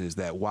shows is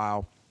that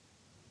while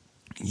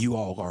you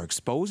all are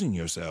exposing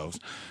yourselves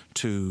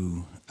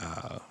to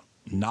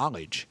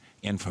knowledge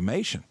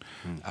information,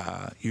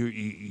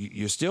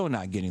 you're still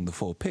not getting the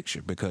full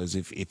picture, because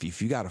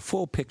if you got a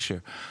full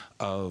picture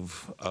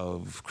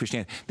of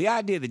Christianity, the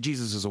idea that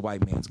Jesus is a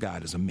white man's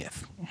God is a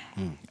myth.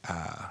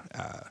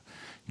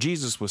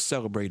 Jesus was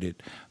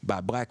celebrated by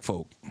black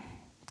folk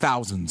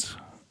thousands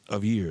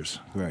of years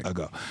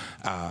ago.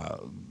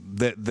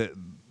 The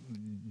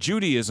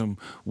Judaism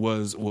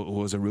was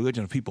a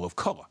religion of people of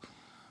color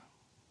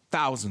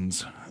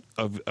thousands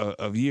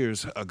of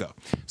years ago.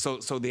 So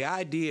the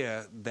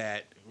idea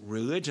that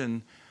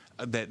religion,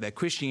 that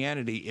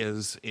Christianity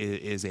is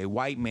a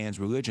white man's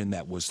religion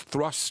that was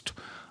thrust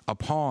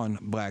upon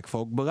black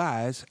folk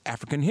belies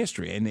African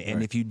history. And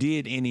if you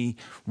did any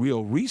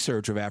real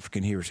research of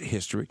African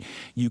history,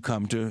 you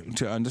come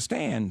to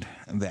understand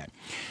that.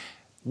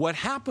 What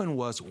happened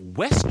was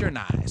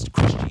westernized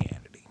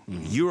Christianity,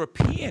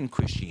 European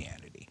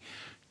Christianity,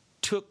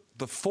 took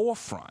the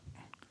forefront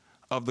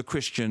of the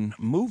Christian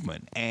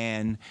movement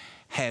and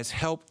has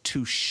helped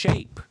to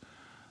shape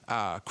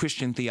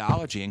Christian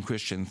theology and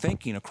Christian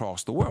thinking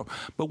across the world.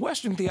 But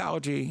Western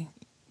theology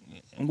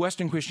and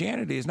Western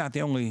Christianity is not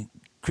the only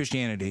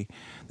Christianity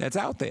that's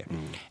out there.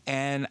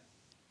 And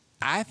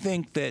I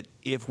think that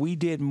if we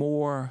did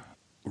more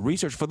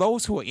research, for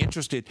those who are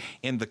interested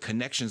in the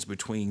connections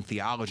between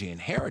theology and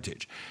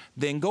heritage,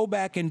 then go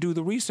back and do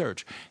the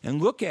research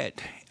and look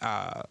at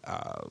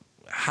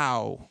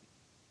how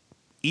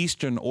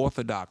Eastern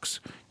Orthodox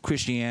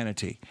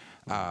Christianity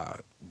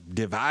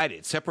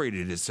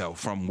separated itself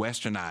from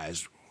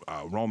westernized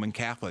Roman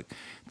Catholic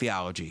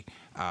theology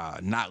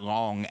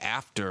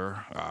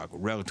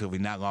relatively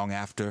not long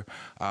after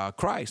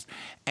Christ,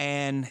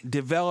 and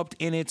developed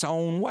in its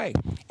own way.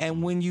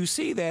 And when you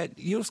see that,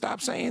 you'll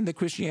stop saying that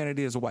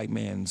Christianity is a white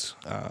man's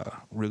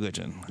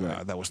religion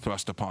that was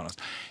thrust upon us.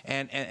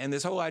 And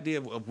this whole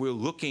idea of we're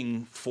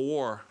looking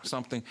for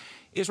something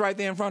is right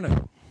there in front of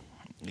you.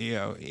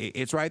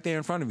 It's right there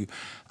in front of you.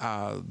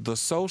 The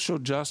social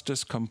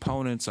justice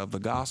components of the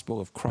gospel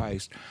of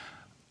Christ,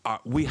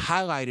 we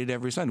highlight it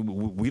every Sunday.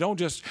 We don't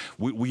just,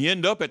 we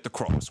end up at the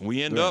cross.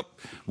 We end up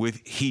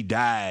with he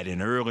died,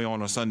 and early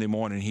on a Sunday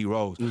morning he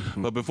rose.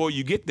 But before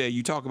you get there,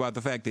 you talk about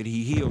the fact that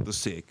he healed the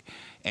sick,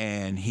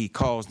 and he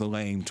caused the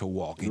lame to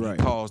walk, and he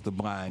caused the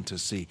blind to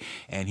see,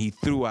 and he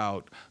threw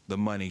out the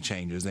money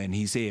changers, and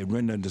he said,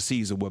 render unto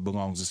Caesar what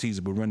belongs to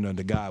Caesar, but render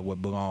unto God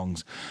what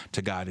belongs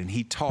to God. And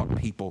he taught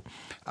people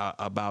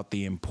about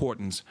the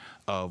importance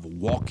of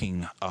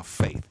walking of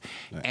faith.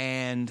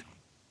 And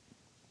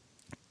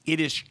it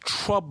is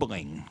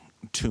troubling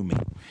to me,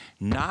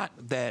 not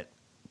that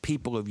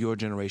people of your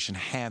generation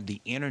have the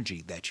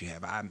energy that you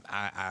have.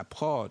 I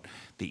applaud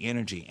the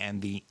energy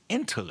and the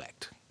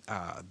intellect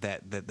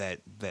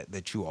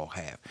that you all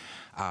have.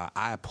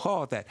 I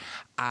applaud that.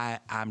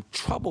 I'm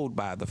troubled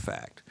by the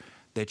fact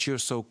that you're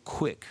so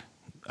quick.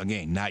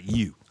 Again, not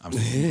you. I'm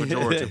speaking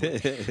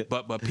pejoratively,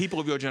 but people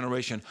of your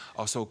generation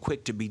are so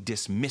quick to be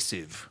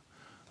dismissive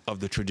of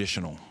the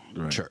traditional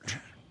church.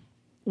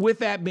 With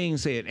that being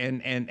said,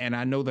 and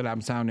I know that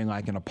I'm sounding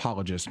like an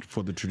apologist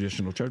for the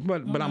traditional church,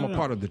 but I'm a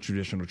part of the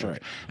traditional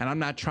church. And I'm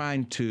not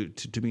trying to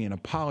be an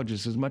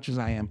apologist as much as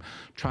I am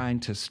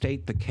trying to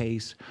state the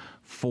case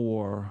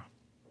for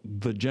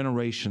the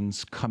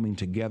generations coming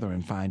together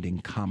and finding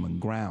common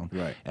ground,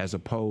 as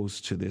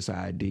opposed to this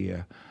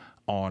idea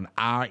on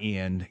our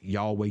end,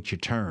 y'all wait your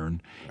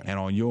turn, and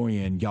on your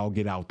end, y'all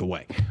get out the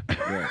way.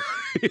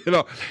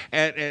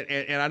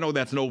 And I know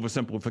that's an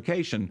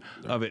oversimplification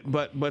of it,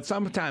 but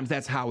sometimes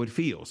that's how it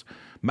feels.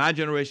 My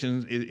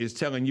generation is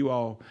telling you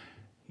all,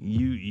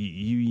 you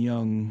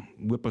young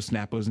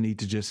whippersnappers need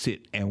to just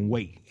sit and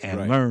wait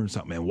and learn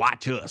something and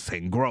watch us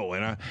and grow.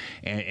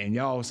 And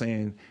y'all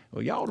saying,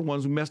 well, y'all the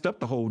ones who messed up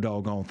the whole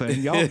doggone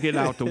thing. Y'all get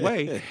out the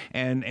way,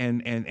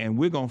 and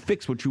we're gonna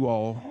fix what you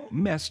all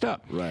messed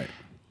up. Right.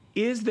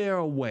 Is there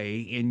a way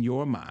in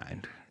your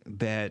mind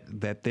that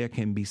there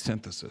can be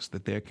synthesis,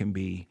 that there can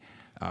be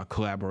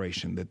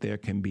collaboration, that there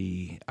can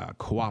be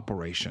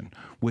cooperation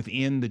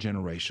within the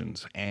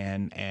generations,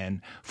 and I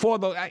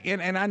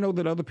know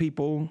that other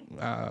people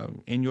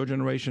in your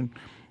generation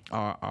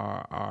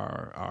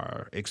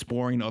are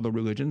exploring other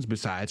religions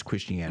besides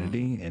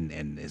Christianity,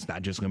 and it's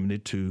not just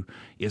limited to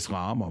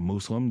Islam or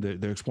Muslim.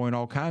 They're exploring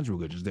all kinds of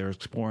religions. They're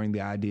exploring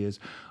the ideas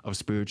of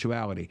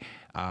spirituality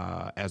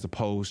as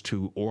opposed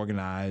to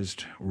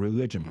organized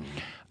religion.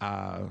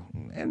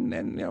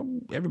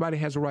 And everybody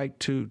has a right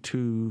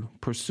to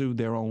pursue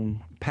their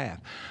own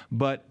path.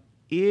 But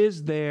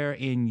is there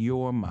in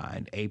your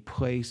mind a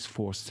place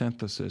for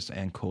synthesis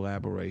and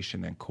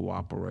collaboration and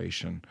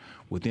cooperation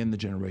within the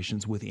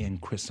generations within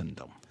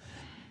Christendom?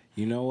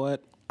 You know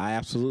what? I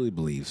absolutely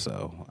believe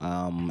so.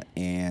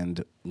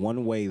 And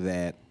one way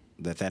that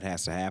that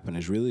has to happen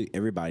is really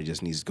everybody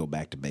just needs to go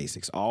back to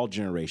basics. All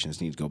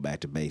generations need to go back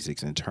to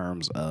basics in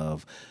terms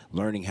of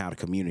learning how to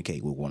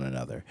communicate with one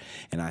another.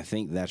 And I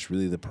think that's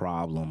really the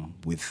problem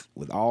with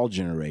all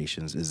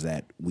generations, is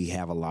that we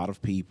have a lot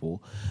of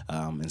people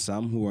and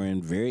some who are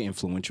in very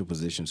influential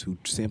positions who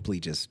simply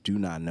just do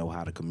not know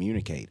how to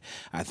communicate.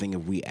 I think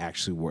if we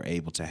actually were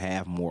able to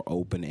have more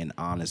open and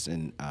honest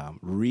and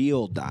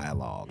real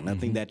dialogue,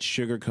 nothing that's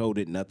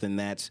sugar-coated, nothing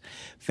that's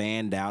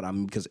fanned out,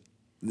 because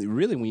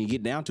really, when you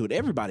get down to it,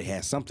 everybody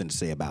has something to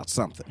say about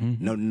something.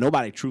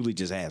 Nobody truly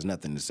just has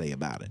nothing to say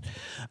about it.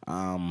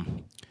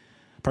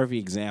 Perfect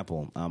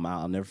example.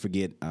 I'll never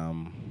forget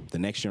the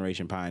Next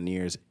Generation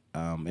Pioneers.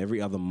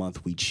 Every other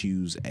month, we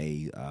choose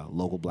a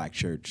local black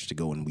church to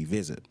go and we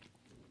visit.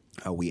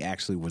 We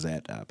actually was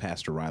at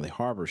Pastor Riley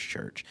Harbor's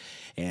church,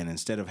 and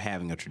instead of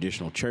having a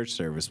traditional church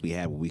service, we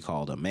had what we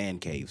called a man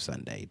cave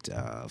Sunday.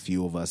 A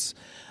few of us,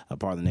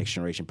 part of the Next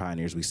Generation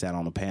Pioneers, we sat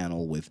on a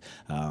panel with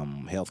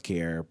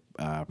healthcare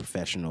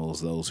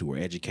professionals, those who were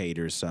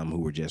educators, some who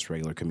were just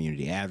regular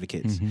community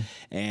advocates.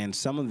 And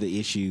some of the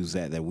issues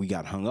that we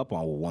got hung up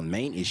on, well, one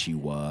main issue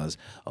was,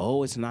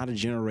 it's not a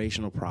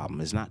generational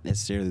problem. It's not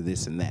necessarily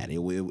this and that. It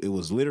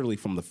was literally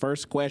from the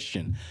first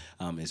question,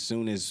 as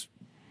soon as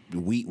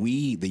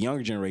we the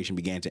younger generation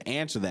began to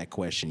answer that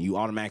question, you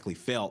automatically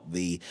felt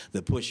the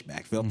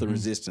pushback, felt the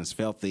resistance,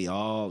 felt the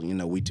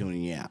we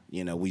tuning you out.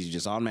 We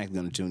just automatically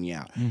going to tune you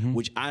out,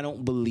 which I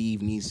don't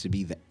believe needs to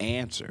be the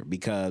answer,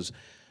 because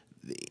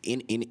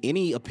in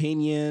any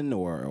opinion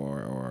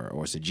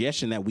or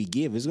suggestion that we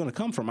give is going to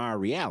come from our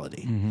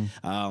reality,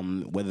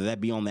 whether that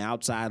be on the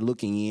outside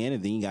looking in,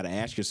 and then you got to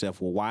ask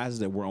yourself, well, why is it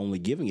that we're only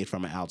giving it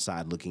from an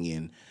outside looking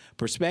in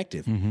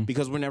perspective?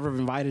 Because we're never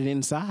invited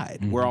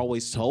inside. We're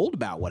always told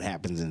about what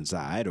happens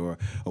inside, or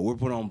we're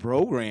put on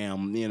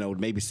program,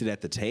 maybe sit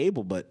at the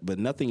table, but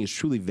nothing is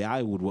truly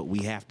valuable with what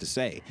we have to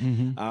say.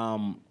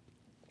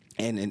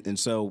 And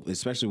so,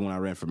 especially when I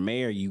ran for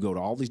mayor, you go to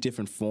all these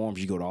different forums,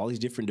 you go to all these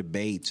different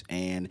debates,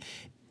 and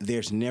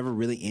there's never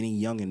really any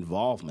young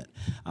involvement.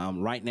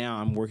 Right now,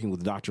 I'm working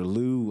with Dr.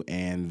 Liu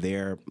and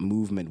their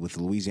movement with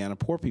the Louisiana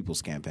Poor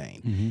People's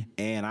Campaign.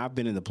 And I've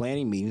been in the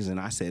planning meetings, and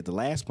I said, the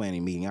last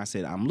planning meeting, I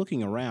said, I'm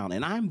looking around,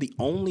 and I'm the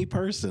only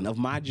person of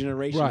my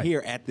generation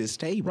here at this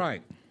table.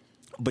 Right.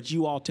 But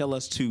you all tell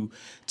us to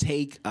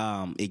take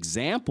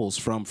examples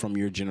from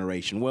your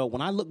generation. Well,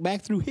 when I look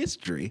back through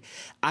history,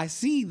 I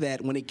see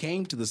that when it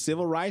came to the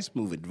civil rights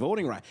movement,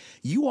 voting rights,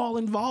 you all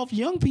involved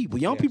young people.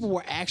 Young people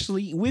were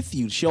actually with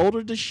you,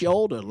 shoulder to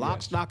shoulder,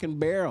 lock, stock, and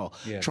barrel,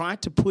 trying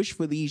to push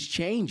for these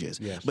changes.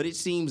 But it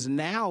seems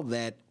now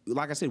that,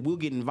 like I said, we'll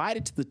get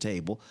invited to the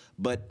table,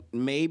 but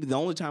maybe the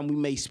only time we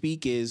may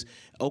speak is,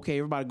 okay,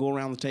 everybody go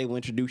around the table,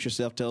 introduce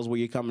yourself, tell us where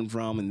you're coming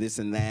from, and this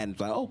and that. And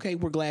it's like, okay,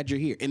 we're glad you're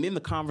here. And then the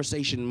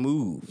conversation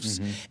moves,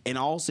 and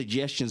all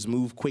suggestions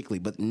move quickly,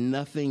 but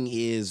nothing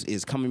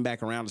is coming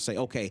back around to say,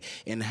 okay,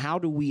 and how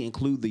do we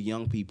include the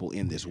young people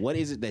in this? What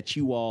is it that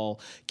you all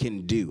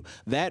can do?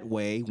 That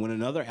way, when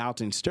another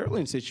Alton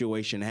Sterling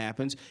situation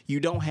happens,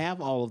 you don't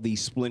have all of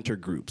these splinter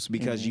groups,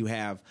 because you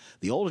have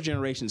the older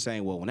generation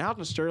saying, well, when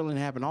Alton Sterling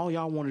happened, all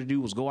y'all wanted to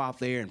do was go out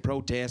there and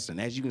protest, and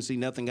as you can see,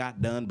 nothing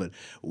got done. But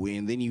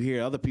then you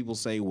hear other people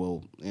say,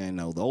 well,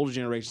 the older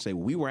generation say,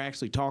 well, we were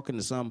actually talking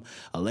to some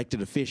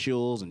elected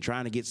officials and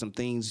trying to get some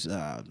things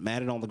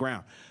matted on the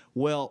ground.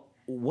 Well,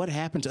 what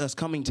happened to us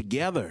coming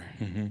together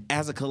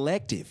as a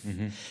collective?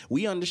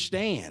 We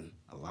understand.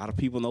 A lot of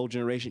people in the old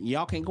generation,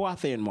 y'all can't go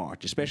out there and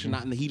march, especially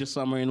not in the heat of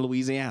summer in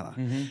Louisiana.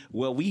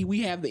 Well,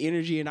 we have the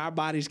energy, and our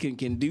bodies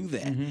can do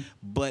that.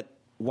 But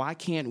why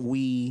can't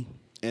we?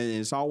 And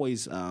it's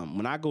always,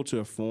 when I go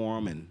to a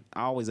forum, and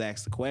I always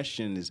ask the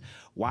question is,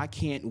 why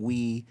can't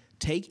we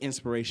take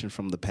inspiration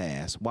from the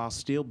past while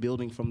still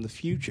building from the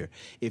future?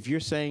 If you're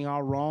saying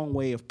our wrong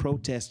way of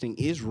protesting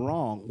is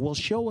wrong, well,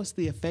 show us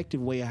the effective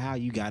way of how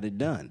you got it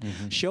done.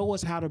 Show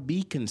us how to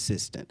be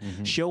consistent.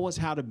 Show us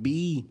how to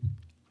be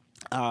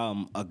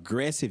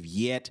aggressive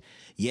yet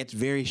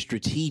very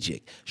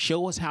strategic.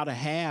 Show us how to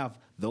have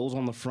those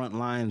on the front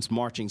lines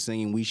marching,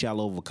 singing "We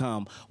Shall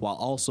Overcome," while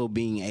also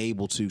being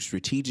able to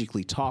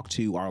strategically talk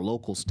to our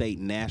local, state,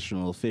 and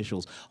national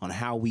officials on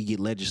how we get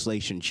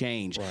legislation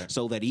changed,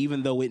 so that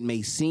even though it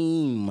may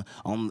seem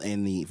from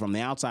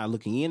the outside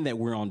looking in that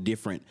we're on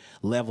different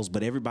levels,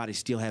 but everybody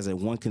still has a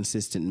one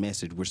consistent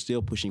message. We're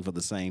still pushing for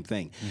the same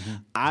thing.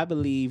 I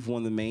believe one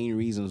of the main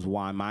reasons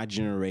why my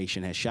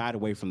generation has shied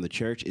away from the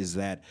church is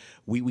that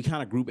we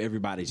kind of group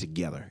everybody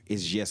together.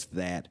 It's just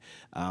that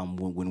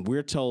when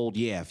we're told,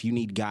 if you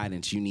need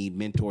guidance, you need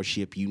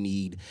mentorship, you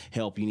need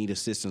help, you need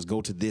assistance, go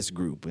to this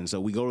group. And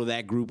so we go to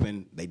that group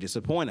and they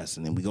disappoint us.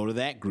 And then we go to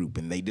that group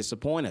and they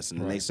disappoint us.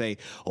 And then they say,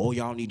 oh,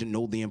 y'all need to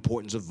know the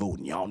importance of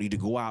voting. Y'all need to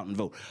go out and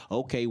vote.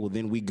 Okay, well,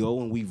 then we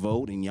go and we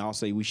vote, and y'all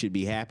say we should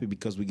be happy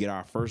because we get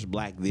our first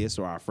black this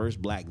or our first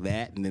black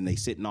that. And then they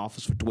sit in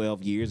office for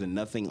 12 years and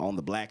nothing on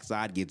the black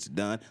side gets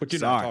done. But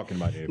you're not talking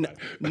about anybody.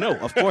 No,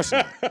 of course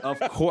not. Of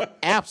course,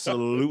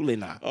 absolutely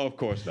not. Of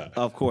course not.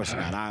 Of course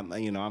not.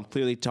 I'm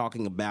clearly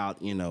talking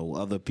about,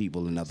 other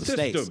people in other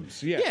Systems,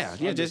 states. yes,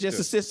 Yeah, just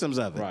the systems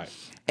of it. Right.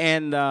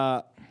 And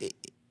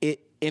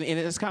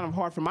it's kind of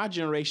hard for my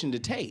generation to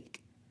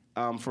take,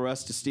 for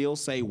us to still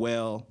say,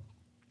 well,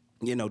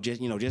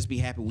 just be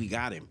happy we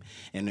got him,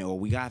 or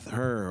we got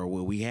her, or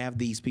we have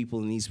these people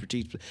in these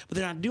particular, but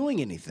they're not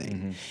doing anything.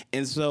 Mm-hmm.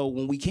 And so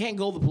when we can't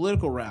go the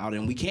political route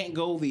and we can't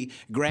go the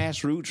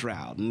grassroots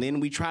route, and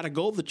then we try to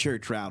go the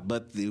church route,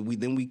 but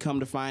then we come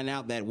to find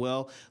out that,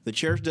 well, the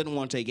church doesn't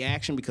want to take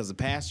action because the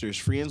pastor is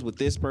friends with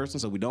this person,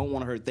 so we don't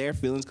want to hurt their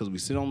feelings because we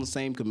sit on the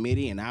same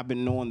committee, and I've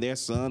been knowing their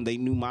son. They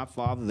knew my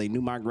father. They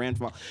knew my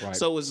grandfather. Right.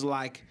 So it's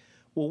like,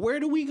 well, where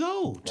do we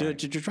go to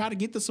try to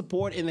get the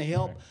support and the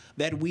help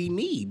that we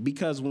need?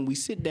 Because when we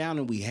sit down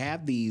and we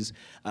have these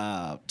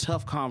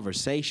tough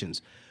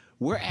conversations,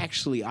 we're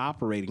actually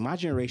operating, my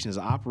generation is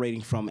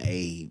operating from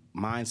a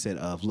mindset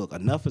of, look,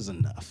 enough is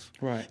enough.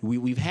 Right.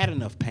 We've had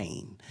enough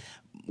pain.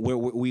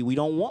 We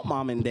don't want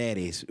mom and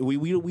daddy's. We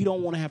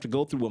don't want to have to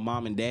go through what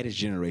mom and daddy's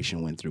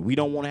generation went through. We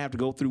don't want to have to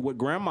go through what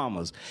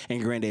grandmama's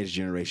and granddaddy's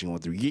generation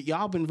went through.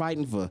 Y'all been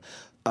fighting for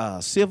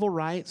civil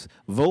rights,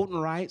 voting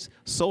rights,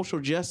 social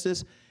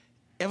justice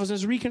ever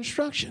since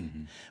Reconstruction.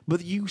 Mm-hmm.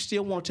 But you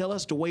still want to tell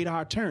us to wait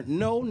our turn.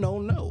 No.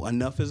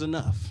 Enough is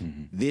enough.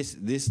 Mm-hmm. This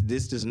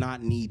does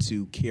not need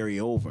to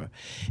carry over.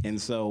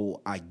 And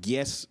so I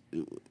guess,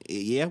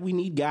 we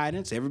need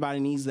guidance. Everybody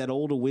needs that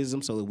older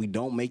wisdom so that we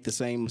don't make the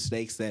same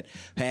mistakes that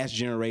past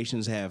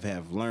generations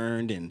have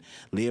learned and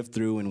lived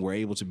through, and we're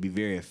able to be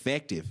very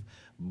effective.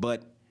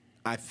 But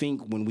I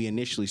think when we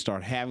initially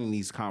start having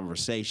these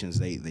conversations,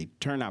 they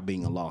turn out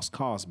being a lost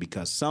cause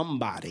because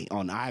somebody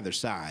on either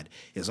side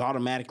is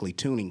automatically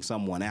tuning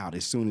someone out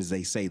as soon as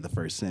they say the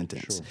first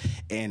sentence. Sure.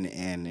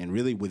 And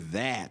really with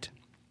that,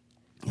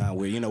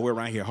 we're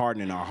around here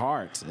hardening our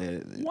hearts.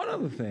 One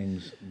of the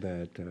things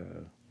that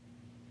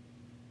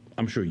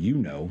I'm sure you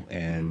know,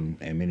 and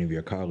many of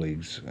your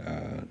colleagues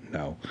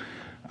know,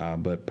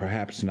 but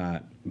perhaps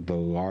not the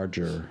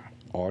larger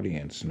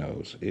audience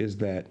knows, is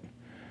that,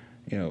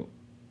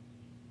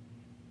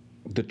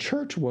 the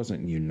church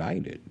wasn't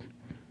united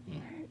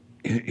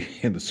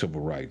in the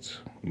civil rights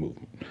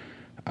movement.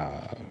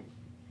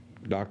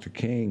 Dr.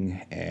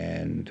 King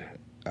and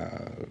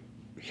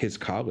his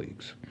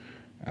colleagues,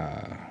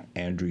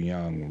 Andrew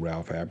Young,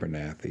 Ralph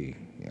Abernathy,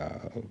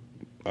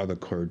 other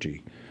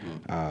clergy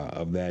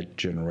of that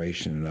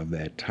generation and of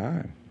that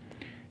time,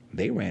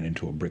 they ran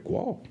into a brick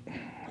wall.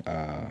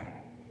 Our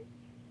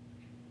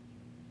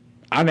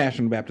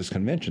National Baptist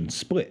Convention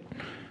split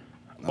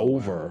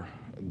over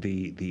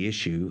the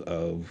issue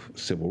of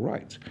civil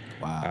rights.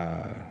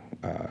 Wow.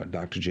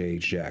 Dr.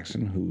 J.H.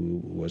 Jackson, who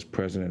was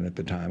president at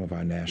the time of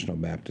our National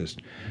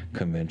Baptist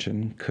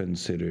Convention,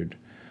 considered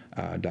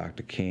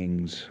Dr.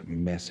 King's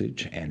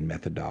message and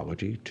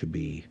methodology to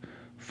be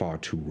far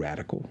too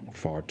radical,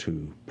 far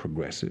too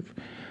progressive.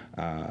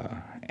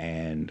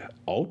 And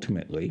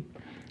ultimately,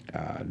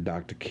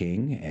 Dr.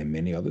 King and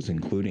many others,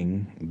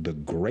 including the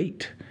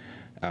great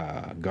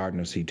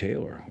Gardner C.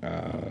 Taylor,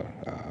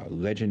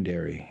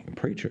 legendary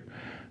preacher,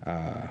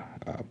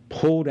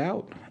 pulled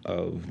out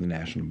of the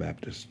National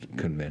Baptist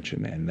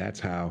Convention, and that's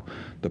how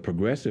the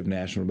Progressive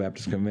National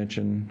Baptist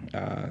Convention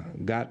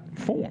got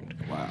formed.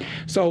 Wow!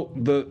 So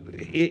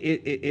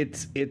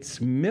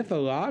it's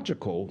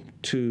mythological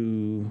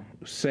to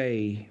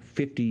say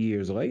 50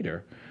 years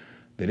later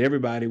that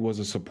everybody was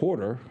a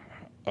supporter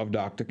of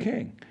Dr.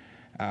 King.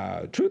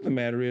 Truth of the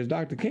matter is,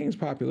 Dr. King's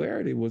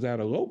popularity was at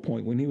a low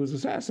point when he was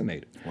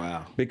assassinated.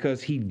 Wow.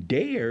 Because he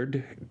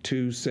dared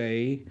to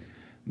say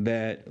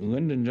that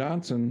Lyndon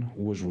Johnson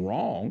was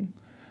wrong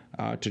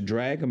to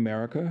drag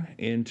America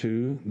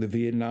into the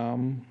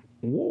Vietnam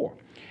War.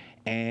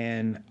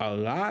 And a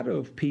lot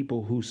of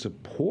people who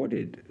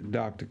supported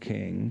Dr.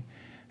 King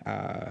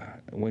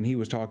when he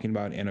was talking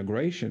about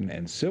integration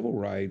and civil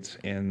rights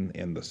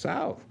in the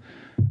South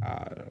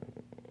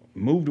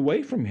moved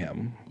away from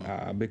him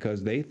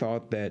because they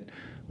thought that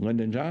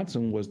Lyndon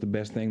Johnson was the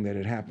best thing that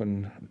had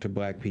happened to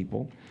black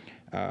people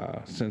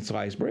since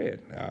sliced bread.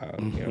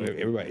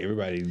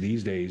 Everybody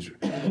these days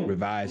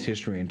revise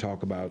history and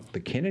talk about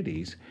the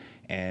Kennedys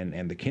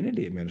and the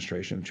Kennedy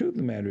administration. The truth of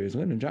the matter is,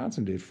 Lyndon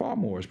Johnson did far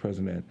more as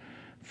president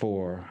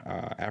for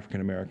African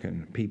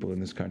American people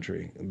in this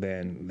country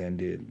than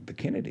did the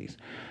Kennedys.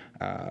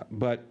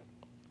 But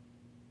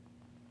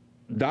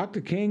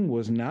Dr. King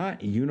was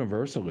not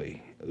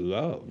universally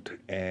loved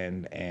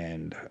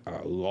and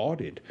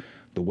lauded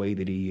the way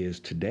that he is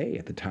today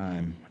at the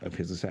time of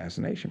his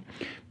assassination,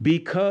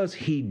 because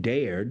he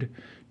dared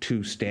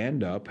to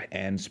stand up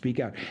and speak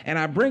out. And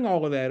I bring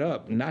all of that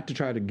up not to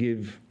try to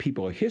give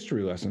people a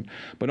history lesson,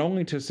 but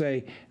only to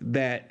say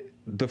that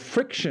the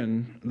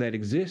friction that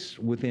exists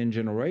within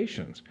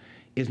generations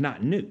is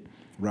not new.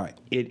 Right.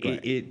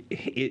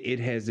 It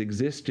has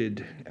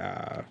existed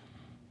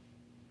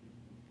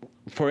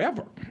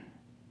forever.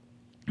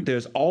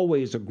 There's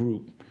always a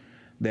group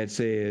that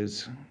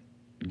says,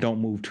 don't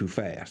move too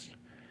fast.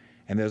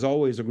 And there's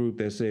always a group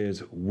that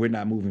says, we're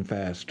not moving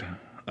fast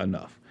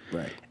enough.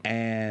 Right.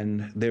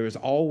 And there has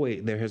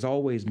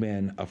always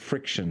been a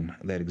friction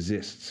that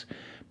exists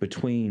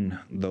between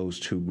those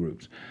two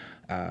groups.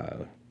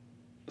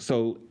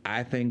 So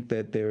I think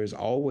that there is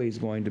always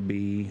going to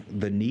be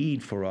the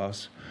need for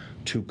us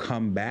to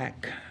come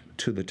back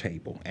to the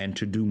table and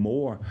to do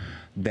more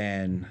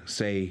than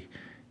say,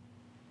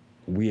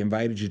 we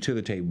invited you to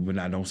the table, but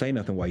now don't say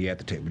nothing while you're at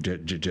the table.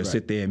 Just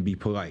sit there and be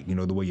polite. You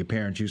know, the way your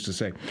parents used to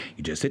say,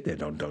 you just sit there,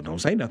 don't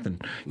say nothing.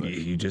 Right.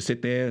 You just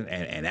sit there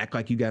and act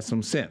like you got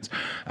some sense.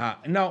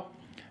 No,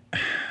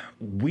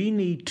 we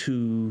need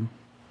to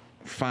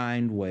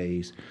find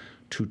ways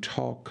to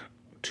talk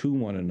to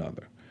one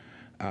another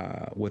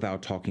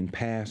without talking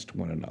past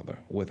one another,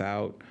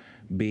 without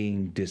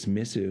being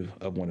dismissive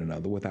of one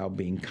another, without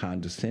being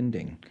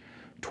condescending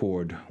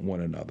toward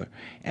one another,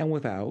 and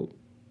without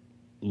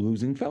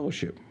losing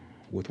fellowship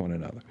with one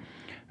another.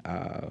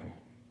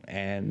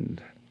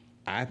 And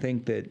I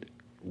think that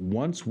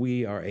once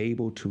we are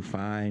able to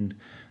find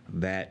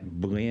that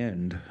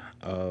blend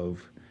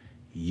of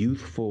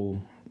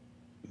youthful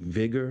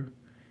vigor,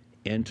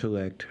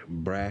 intellect,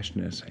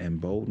 brashness,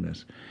 and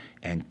boldness,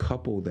 and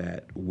couple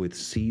that with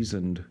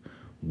seasoned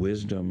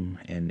wisdom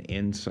and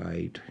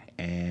insight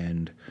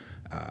and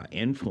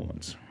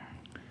influence,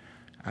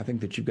 I think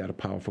that you've got a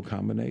powerful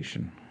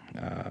combination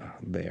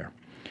there.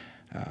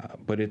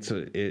 But it's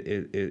a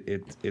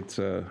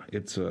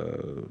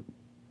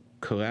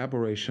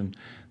collaboration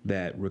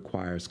that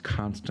requires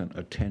constant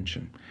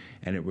attention,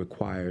 and it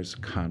requires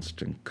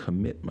constant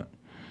commitment.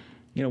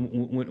 You know,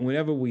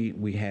 whenever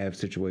we have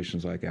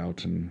situations like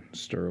Alton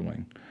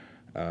Sterling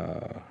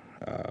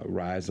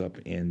rise up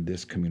in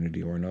this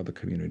community or in other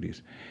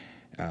communities,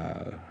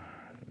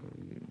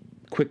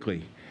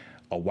 quickly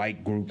a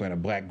white group and a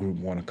black group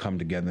want to come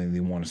together and they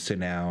want to sit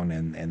down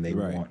and they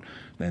want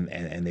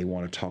and they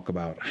want to talk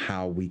about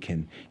how we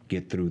can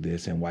get through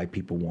this. And white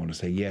people want to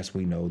say, yes,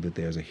 we know that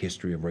there's a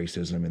history of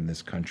racism in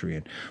this country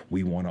and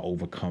we want to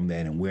overcome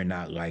that, and we're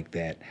not like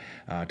that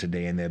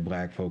today. And there are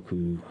black folk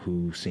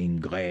who seem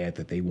glad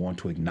that they want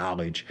to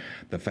acknowledge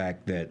the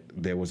fact that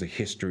there was a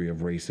history of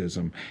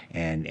racism,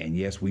 and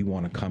yes, we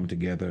want to come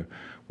together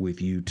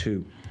with you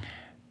too.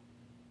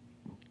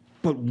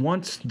 But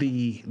once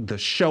the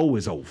show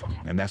is over,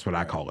 and that's what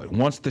I call it,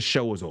 once the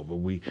show is over,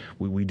 we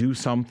do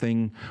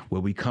something where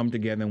we come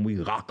together and we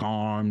lock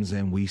arms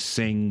and we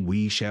sing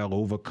 "We Shall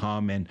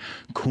Overcome" and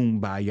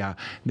 "Kumbaya."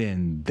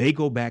 Then they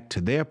go back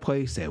to their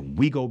place and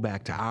we go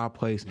back to our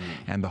place,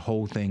 and the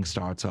whole thing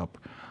starts up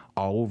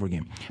all over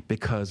again,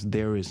 because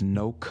there is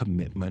no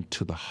commitment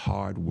to the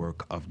hard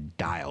work of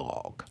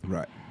dialogue,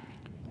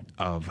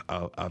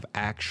 of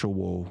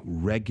actual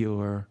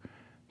regular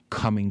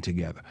coming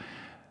together.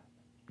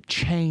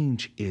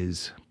 Change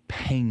is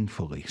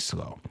painfully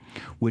slow,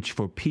 which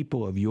for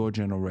people of your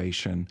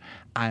generation,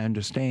 I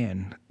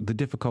understand the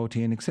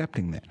difficulty in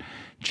accepting that.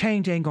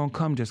 Change ain't gonna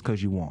come just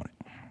because you want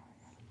it.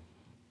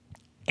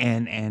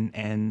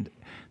 And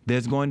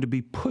there's going to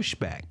be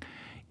pushback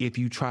if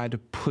you try to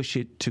push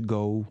it to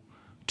go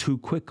too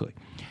quickly.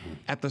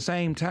 At the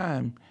same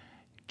time,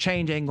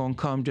 change ain't gonna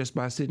come just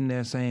by sitting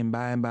there saying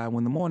by and by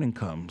when the morning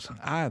comes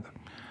either.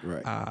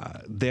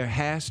 There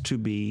has to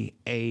be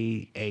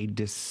a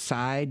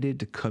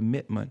decided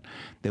commitment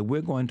that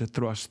we're going to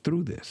thrust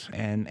through this,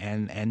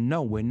 and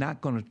no, we're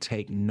not going to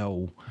take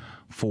no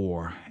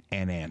for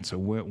an answer.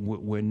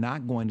 We're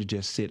not going to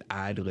just sit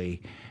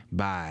idly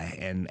by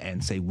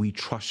and say we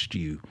trust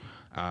you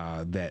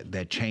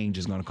that change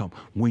is going to come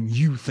when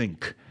you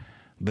think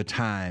the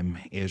time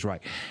is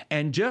right.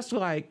 And just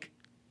like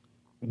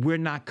we're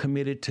not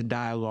committed to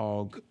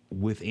dialogue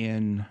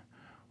within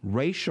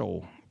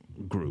racial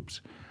groups,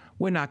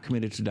 we're not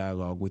committed to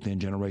dialogue within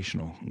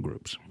generational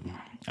groups.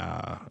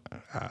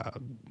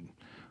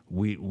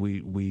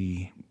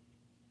 We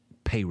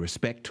pay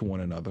respect to one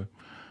another.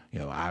 You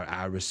know,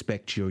 I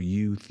respect your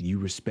youth. You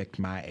respect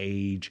my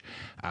age.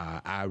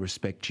 I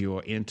respect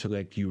your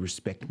intellect. You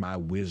respect my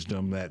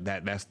wisdom.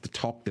 That's the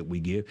talk that we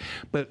give.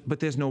 But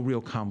there's no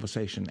real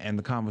conversation, and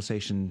the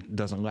conversation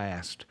doesn't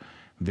last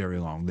very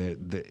long.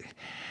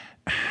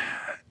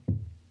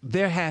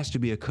 There has to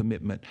be a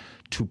commitment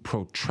to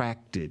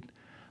protracted,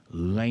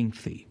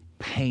 lengthy,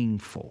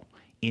 painful,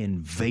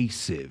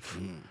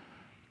 invasive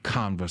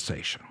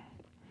conversation,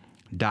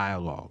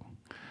 dialogue,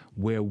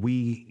 where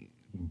we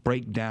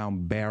break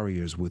down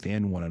barriers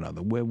within one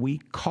another, where we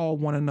call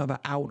one another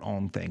out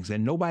on things,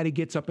 and nobody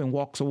gets up and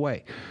walks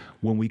away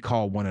when we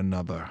call one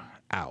another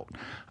out,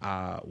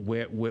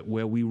 where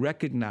we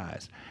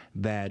recognize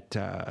that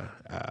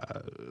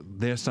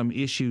there's some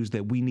issues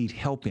that we need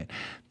help in.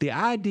 The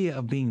idea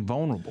of being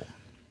vulnerable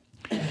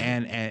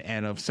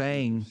and of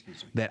saying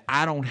that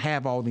I don't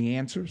have all the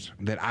answers,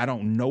 that I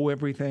don't know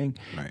everything,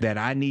 that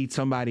I need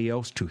somebody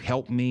else to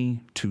help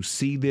me to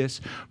see this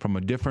from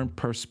a different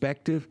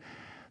perspective,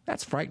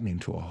 that's frightening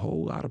to a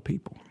whole lot of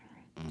people.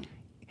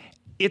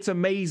 It's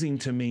amazing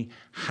to me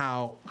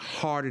how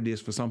hard it is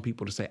for some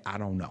people to say, I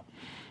don't know.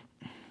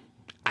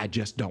 I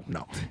just don't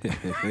know.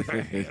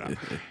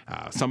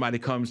 Somebody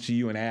comes to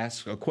you and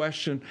asks a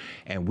question,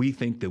 and we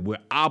think that we're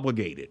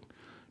obligated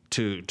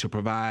to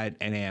provide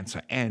an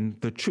answer. And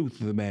the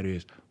truth of the matter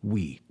is,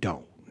 we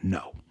don't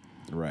know.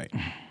 Right.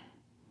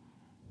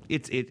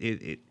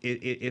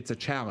 It's a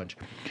challenge.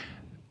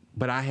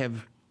 But I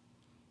have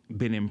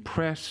been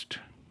impressed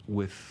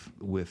with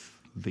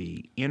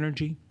the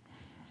energy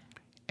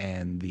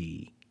and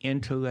the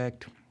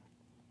intellect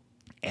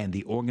and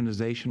the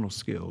organizational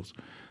skills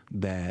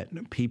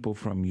that people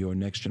from your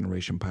Next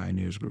Generation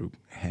Pioneers group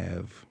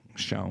have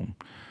shown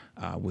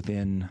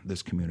within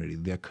this community.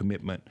 Their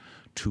commitment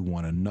to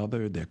one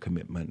another, their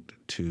commitment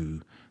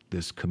to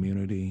this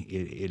community,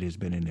 it has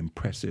been an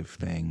impressive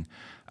thing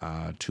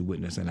to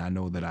witness. And I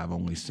know that I've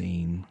only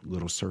seen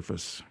little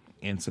surface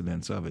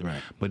incidents of it,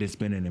 right. but it's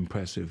been an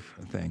impressive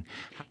thing.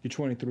 You're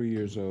 23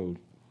 years old.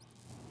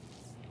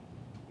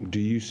 Do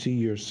you see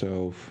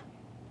yourself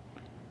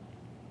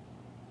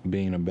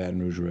being a Baton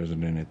Rouge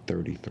resident at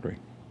 33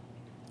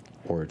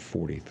 or at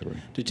 43?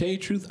 To tell you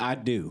the truth, I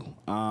do.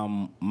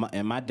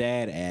 My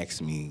dad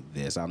asked me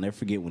this. I'll never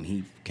forget when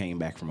he came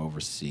back from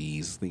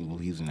overseas. I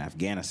think he was in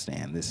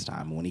Afghanistan this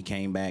time. When he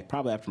came back,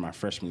 probably after my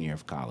freshman year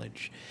of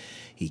college,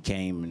 he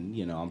came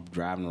and, I'm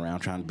driving around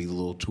trying to be the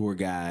little tour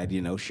guide,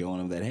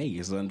 showing him that, hey,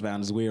 your son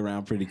found his way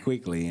around pretty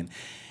quickly.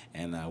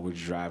 And we're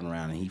just driving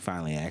around, and he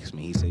finally asked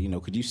me, he said,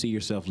 could you see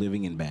yourself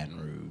living in Baton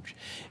Rouge?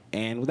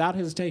 And without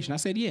hesitation, I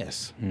said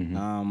yes.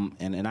 Mm-hmm.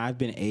 And I've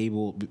been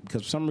able,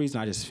 because for some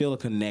reason I just feel a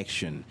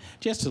connection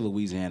just to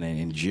Louisiana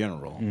in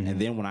general. Mm-hmm. And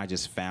then when I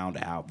just found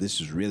out this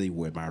is really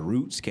where my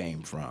roots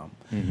came from,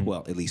 mm-hmm.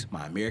 well, at least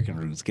my American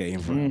roots came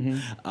from,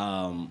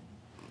 mm-hmm.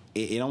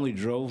 It only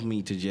drove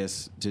me to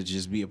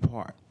just be a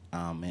part.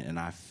 And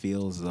I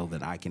feel as though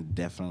that I can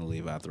definitely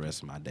live out the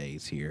rest of my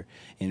days here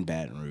in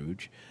Baton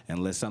Rouge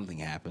unless something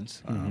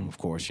happens. Mm-hmm. Of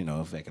course,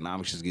 if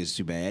economics just gets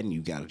too bad and you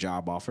got a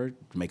job offer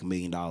to make $1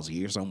 million a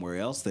year somewhere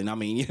else, then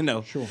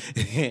sure.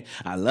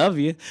 I love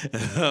you.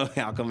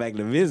 I'll come back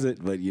to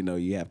visit, but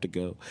you have to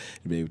go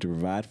to be able to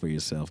provide for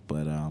yourself.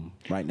 But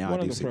right now,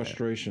 one I do of the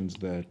frustrations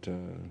that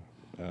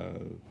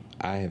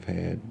I have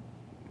had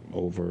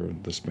over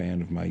the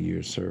span of my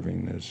years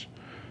serving as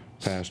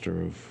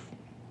pastor of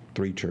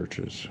 3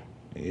 churches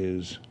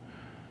is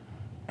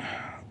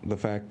the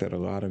fact that a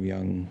lot of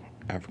young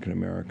African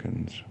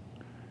Americans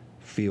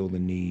feel the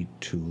need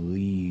to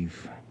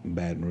leave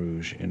Baton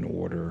Rouge in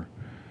order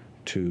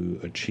to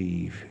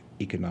achieve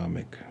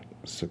economic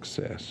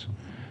success.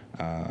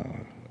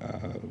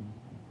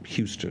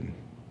 Houston,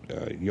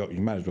 you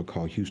might as well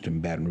call Houston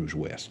Baton Rouge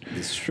West.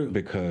 It's true.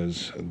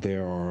 Because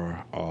there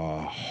are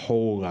a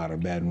whole lot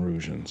of Baton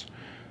Rougeans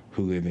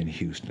who live in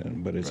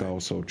Houston, but it's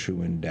also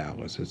true in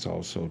Dallas. It's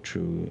also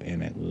true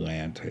in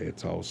Atlanta.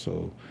 It's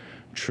also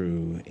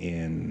true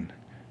in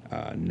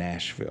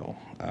Nashville.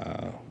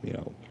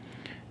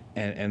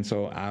 And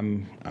so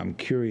I'm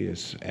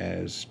curious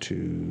as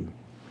to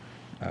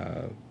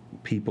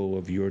people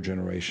of your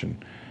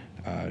generation.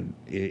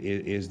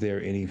 Is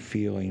there any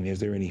feeling? Is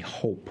there any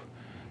hope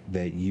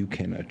that you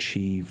can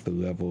achieve the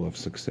level of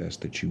success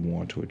that you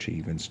want to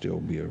achieve and still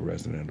be a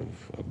resident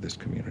of this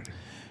community?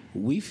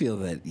 We feel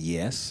that,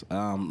 yes,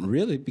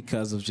 really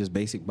because of just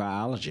basic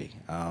biology.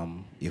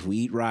 If we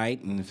eat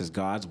right and if it's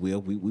God's will,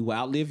 we will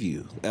outlive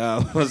you.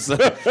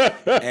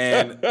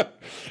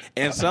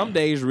 And some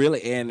days,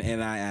 really,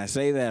 and I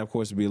say that, of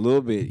course, to be a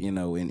little bit,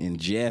 in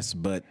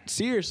jest, but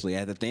seriously,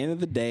 at the end of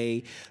the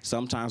day,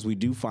 sometimes we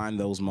do find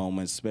those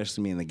moments,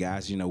 especially me and the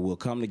guys, we'll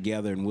come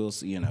together and we'll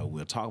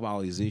talk about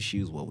all these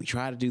issues. Well, we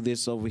try to do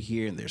this over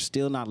here, and they're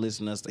still not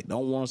listening to us. They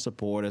don't want to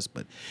support us,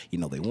 but,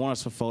 they want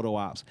us for photo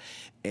ops.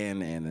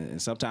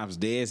 And sometimes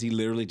Dez, he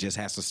literally just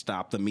has to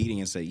stop the meeting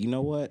and say, you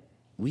know what?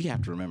 We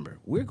have to remember,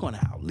 we're going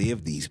to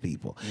outlive these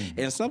people. Mm-hmm.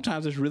 And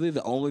sometimes it's really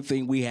the only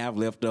thing we have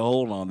left to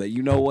hold on, that,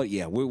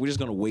 we're just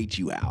going to wait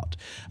you out.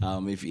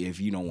 If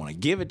you don't want to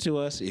give it to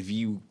us, if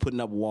you putting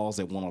up walls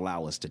that won't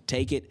allow us to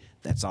take it,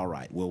 that's all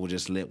right. Well, we'll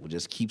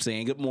just keep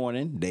saying good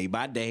morning day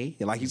by day.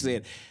 And like you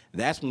said,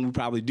 that's when we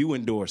probably do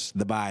endorse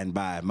the buy and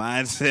buy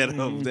mindset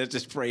of let's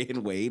just pray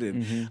and wait,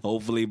 and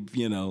hopefully,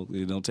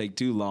 it don't take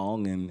too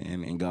long,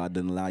 and God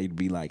doesn't allow you to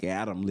be like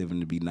Adam, living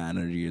to be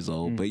 900 years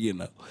old. But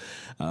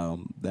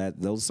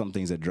those are some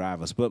things that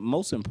drive us. But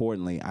most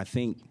importantly, I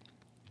think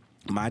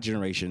my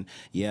generation,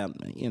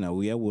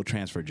 we'll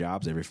transfer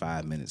jobs every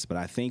 5 minutes. But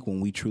I think when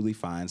we truly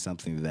find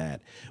something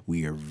that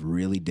we are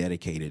really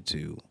dedicated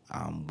to,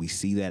 we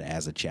see that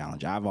as a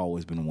challenge. I've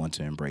always been one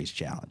to embrace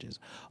challenges,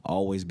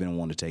 always been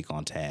one to take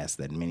on tasks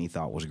that many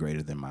thought was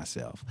greater than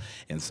myself.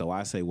 And so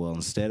I say, well,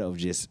 instead of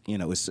just,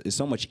 it's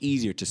so much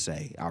easier to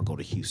say, I'll go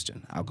to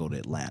Houston, I'll go to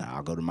Atlanta,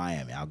 I'll go to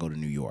Miami, I'll go to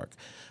New York.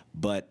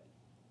 But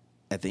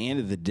at the end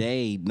of the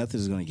day,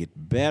 nothing's going to get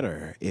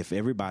better if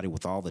everybody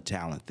with all the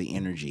talent, the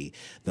energy,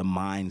 the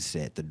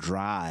mindset, the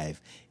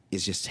drive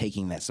It's just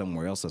taking that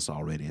somewhere else that's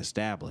already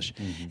established.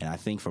 And I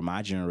think for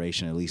my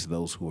generation, at least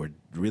those who are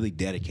really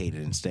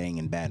dedicated and staying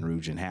in Baton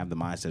Rouge and have the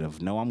mindset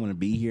of, no, I'm going to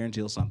be here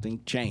until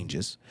something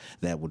changes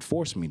that would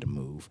force me to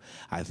move.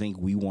 I think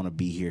we want to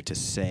be here to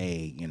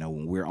say,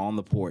 when we're on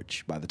the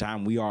porch, by the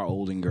time we are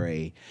old and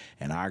gray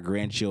and our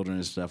grandchildren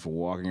and stuff are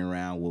walking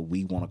around what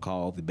we want to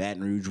call the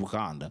Baton Rouge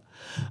Wakanda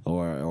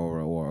or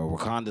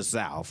Wakanda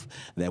South,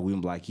 that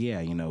we'll be like,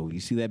 yeah, you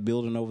see that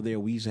building over there?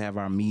 We used to have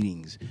our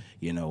meetings,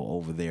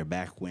 over there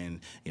back when,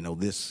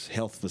 this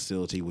health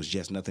facility was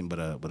just nothing but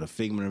a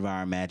figment of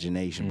our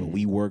imagination, but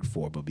we worked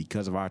for it. But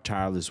because of our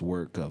tireless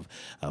work of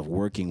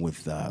working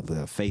with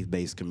the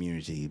faith-based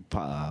community,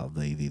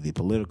 the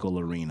political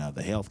arena,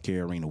 the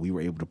healthcare arena, we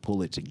were able to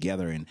pull it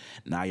together. And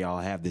now y'all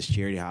have this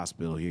charity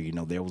hospital here.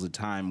 There was a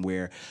time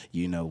where,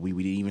 we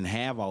didn't even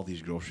have all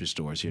these grocery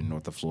stores here in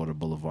North of Florida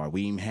Boulevard.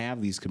 We didn't even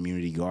have these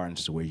community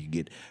gardens to where you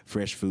get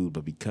fresh food.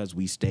 But because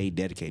we stayed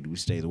dedicated, we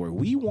stayed the work,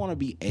 we want to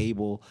be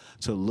able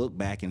to look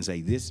back and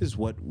say, this is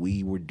what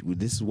we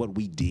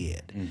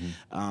did.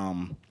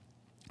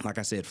 Like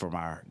I said, from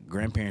our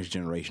grandparents'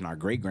 generation, our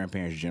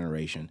great-grandparents'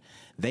 generation,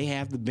 they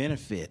have the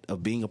benefit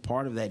of being a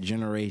part of that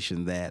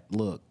generation that,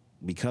 look,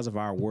 because of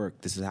our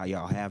work, this is how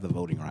y'all have the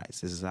voting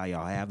rights. This is how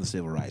y'all have the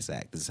Civil Rights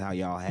Act. This is how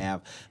y'all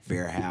have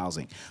fair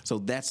housing. So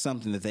that's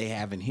something that they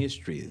have in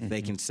history.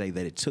 They can say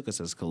that it took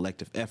us as a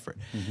collective effort.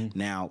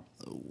 Now,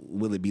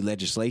 will it be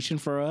legislation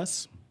for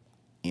us?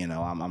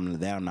 I'm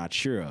not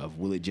sure of.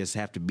 Will it just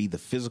have to be the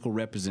physical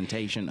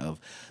representation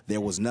of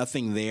there was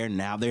nothing there,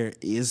 now there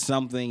is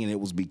something, and it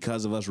was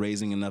because of us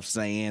raising enough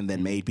sand that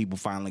made people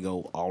finally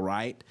go, all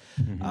right?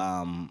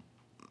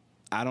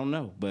 I don't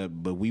know, but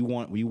we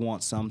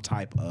want some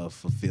type of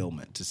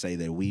fulfillment to say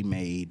that we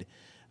made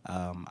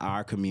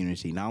our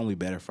community not only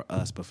better for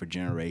us, but for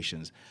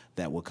generations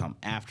that will come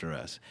after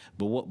us.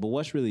 But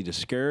what's really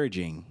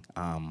discouraging,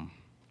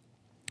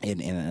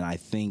 and I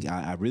think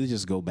I really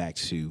just go back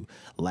to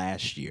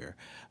last year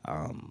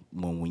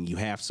when you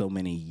have so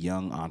many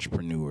young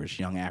entrepreneurs,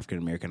 young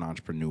African-American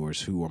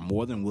entrepreneurs who are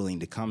more than willing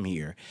to come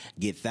here,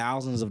 get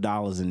thousands of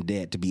dollars in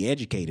debt to be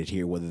educated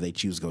here, whether they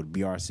choose to go to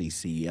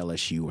BRCC,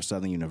 LSU, or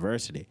Southern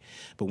University.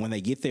 But when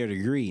they get their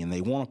degree and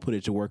they want to put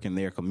it to work in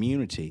their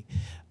community,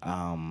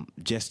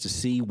 just to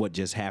see what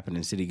just happened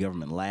in city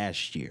government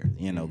last year,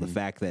 the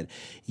fact that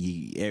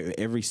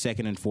every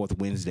second and fourth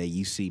Wednesday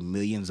you see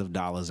millions of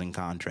dollars in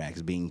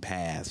contracts being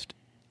passed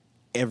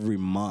every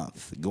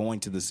month going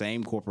to the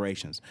same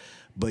corporations,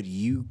 but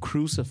you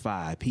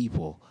crucify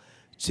people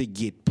to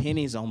get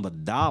pennies on the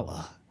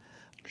dollar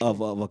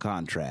of a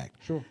contract.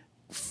 Sure.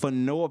 For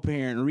no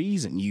apparent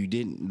reason.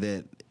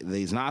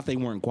 It's not they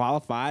weren't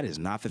qualified. It's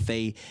not that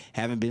they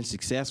haven't been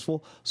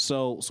successful.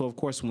 So of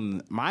course,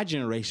 when my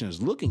generation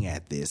is looking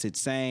at this,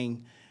 it's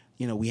saying,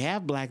 we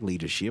have black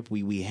leadership.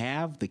 We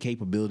have the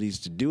capabilities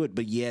to do it,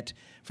 but yet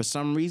for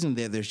some reason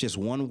there's just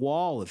one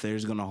wall that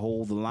there's going to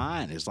hold the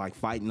line. It's like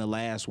fighting the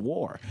last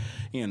war,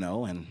 and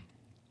so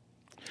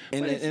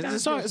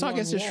I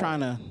guess just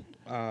trying to,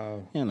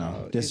 trying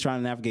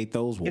to navigate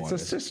those waters.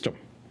 It's a system,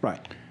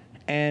 right?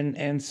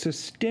 And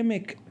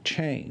systemic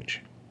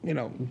change.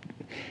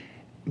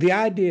 The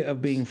idea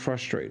of being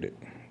frustrated,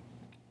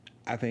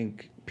 I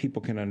think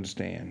people can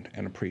understand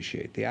and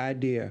appreciate. The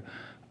idea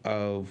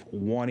of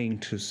wanting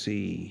to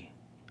see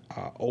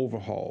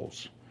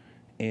overhauls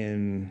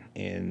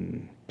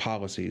in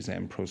policies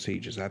and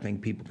procedures, I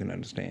think people can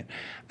understand.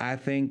 I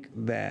think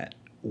that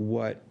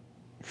what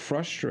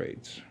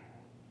frustrates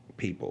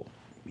people,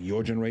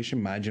 your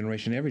generation, my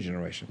generation, every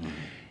generation,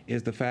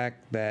 is the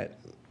fact that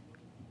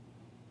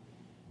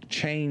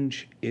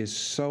change is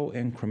so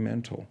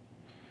incremental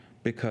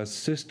because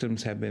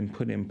systems have been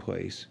put in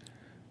place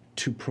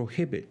to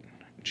prohibit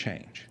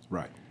change.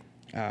 Right.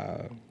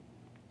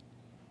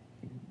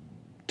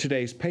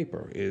 Today's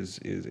paper is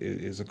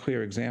a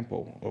clear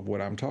example of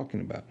what I'm talking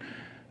about.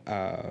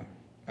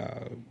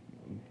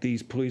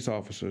 These police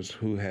officers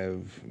who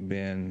have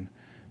been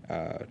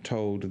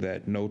told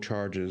that no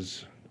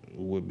charges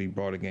would be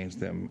brought against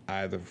them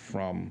either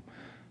from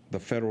the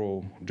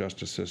federal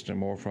justice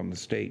system or from the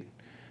state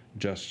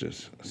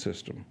justice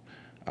system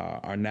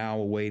are now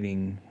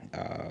awaiting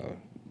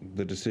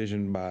the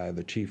decision by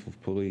the chief of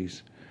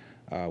police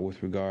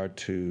with regard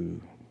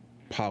to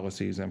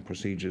policies and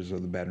procedures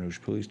of the Baton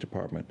Rouge Police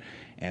Department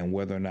and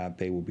whether or not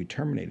they will be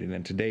terminated.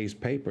 And today's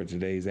paper,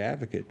 today's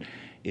advocate,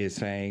 is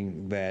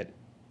saying that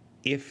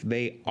if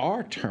they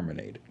are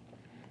terminated,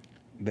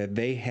 that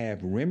they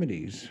have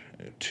remedies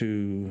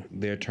to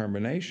their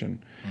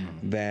termination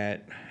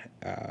that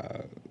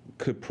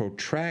could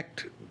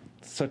protract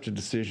such a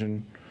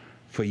decision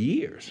for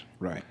years.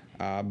 Right.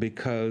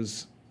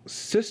 Because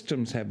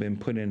systems have been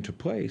put into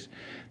place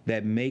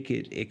that make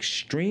it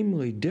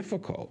extremely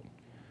difficult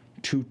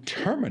to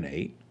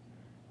terminate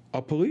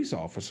a police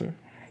officer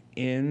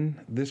in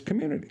this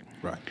community.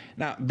 Right.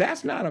 Now,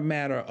 that's not a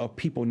matter of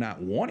people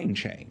not wanting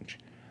change.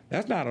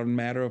 That's not a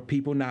matter of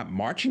people not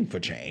marching for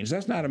change.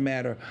 That's not a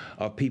matter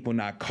of people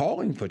not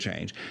calling for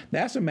change.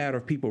 That's a matter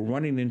of people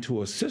running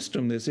into a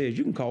system that says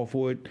you can call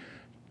for it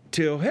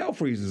till hell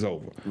freezes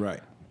over.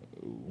 Right.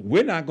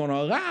 We're not going to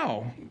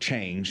allow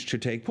change to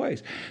take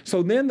place.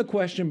 So then the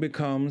question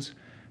becomes,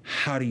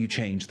 how do you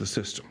change the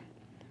system?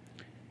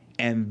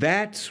 And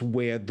that's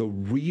where the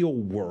real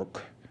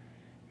work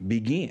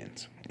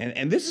begins.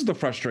 And this is the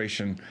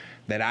frustration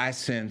that I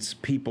sense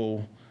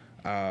people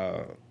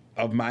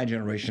of my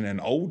generation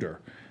and older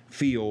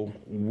feel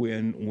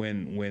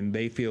when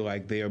they feel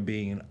like they are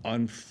being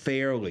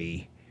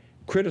unfairly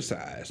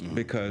criticized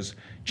because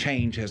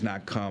change has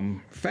not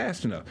come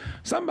fast enough.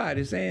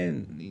 Somebody's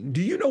saying,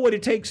 do you know what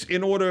it takes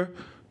in order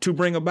to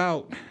bring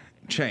about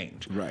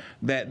change? Right.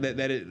 That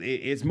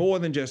it's more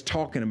than just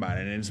talking about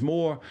it, and it's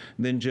more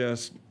than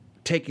just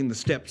taking the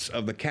steps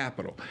of the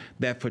Capitol.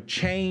 That for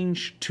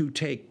change to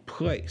take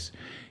place,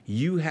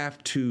 you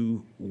have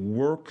to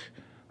work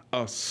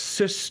a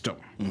system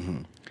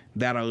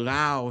that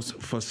allows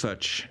for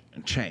such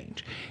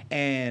change.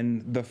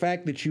 And the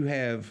fact that you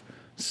have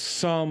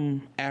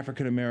some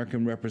African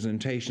American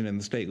representation in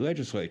the state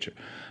legislature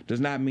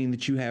does not mean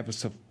that you have a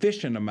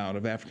sufficient amount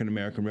of African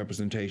American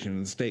representation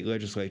in the state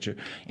legislature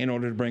in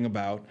order to bring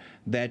about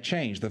that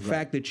change. The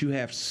fact that you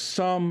have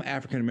some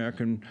African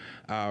American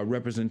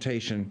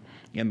representation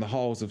in the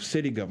halls of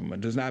city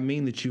government does not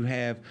mean that you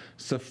have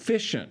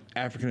sufficient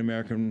African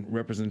American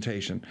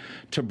representation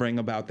to bring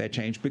about that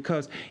change,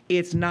 because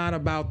it's not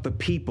about the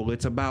people,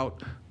 it's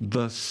about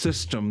the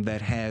system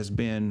that has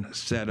been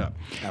set up.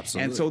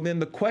 Absolutely. And so then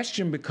the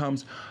question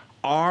becomes,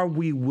 are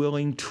we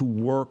willing to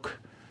work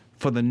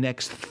for the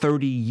next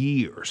 30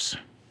 years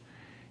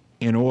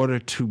in order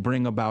to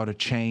bring about a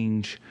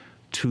change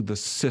to the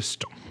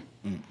system?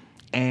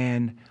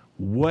 And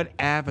what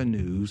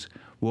avenues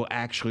will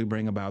actually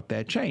bring about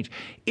that change?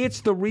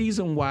 It's the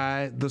reason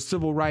why the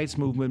civil rights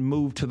movement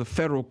moved to the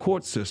federal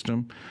court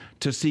system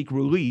to seek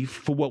relief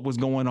for what was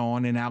going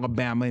on in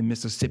Alabama and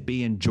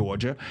Mississippi and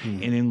Georgia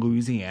and in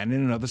Louisiana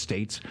and in other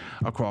states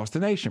across the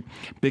nation,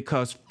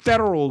 because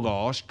federal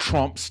laws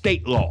trump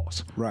state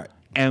laws. Right.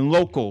 And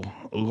local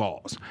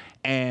laws.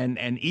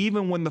 And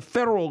even when the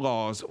federal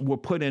laws were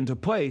put into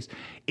place,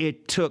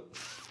 it took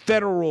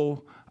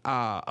federal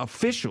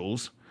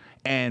officials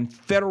and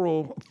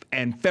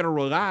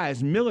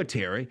federalized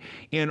military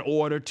in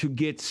order to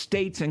get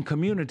states and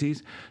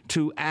communities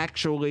to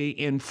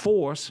actually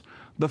enforce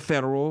the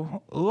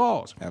federal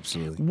laws.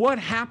 Absolutely. What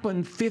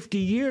happened 50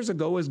 years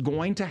ago is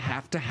going to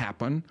have to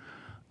happen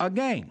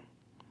again.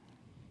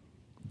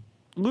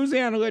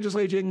 Louisiana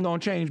legislature isn't going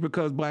to change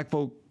because black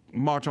folk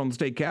march on the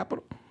state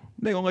capitol.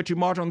 They're going to let you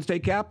march on the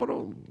state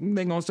capitol.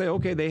 They're going to say,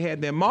 okay, they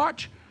had their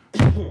march.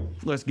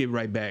 Let's get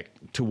right back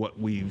to what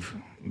we've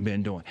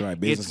been doing. Right,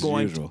 business as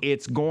usual.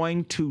 It's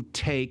going to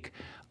take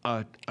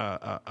a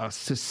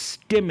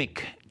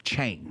systemic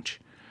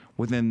change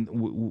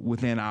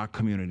within our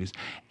communities,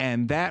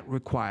 and that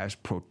requires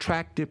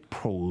protracted,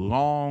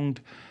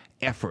 prolonged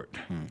effort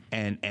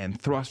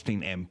and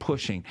thrusting and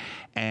pushing,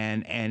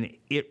 and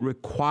it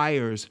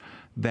requires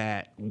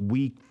that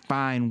we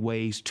find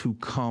ways to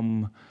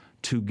come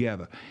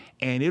together,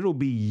 and it'll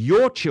be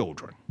your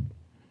children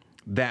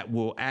that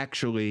will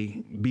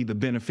actually be the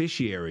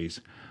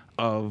beneficiaries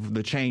of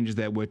the changes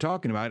that we're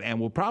talking about, and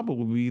will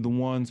probably be the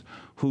ones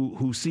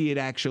who see it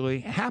actually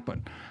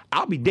happen.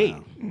 I'll be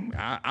dead.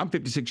 I'm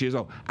 56 years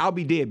old. I'll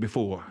be dead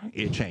before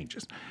it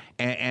changes.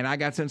 And I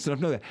got sense enough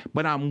to know that.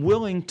 But I'm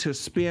willing to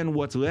spend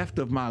what's left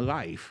of my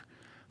life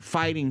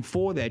fighting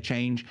for that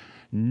change,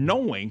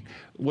 knowing,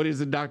 what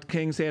is it Dr.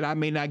 King said, I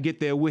may not get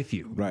there with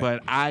you, right,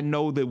 but I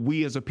know that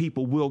we as a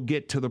people will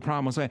get to the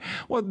promised land.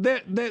 Well,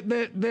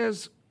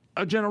 there's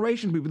a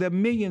generation of people, there are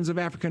millions of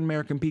African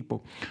American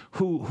people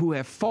who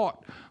have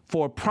fought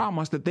for a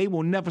promise that they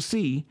will never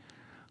see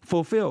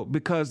fulfilled,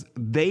 because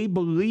they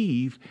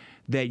believe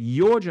that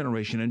your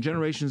generation and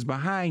generations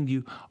behind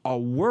you are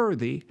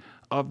worthy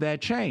of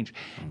that change.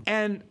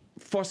 And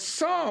for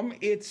some,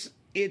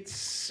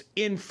 it's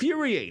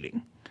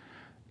infuriating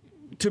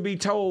to be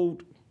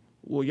told,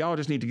 well, y'all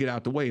just need to get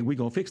out the way and we're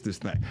gonna fix this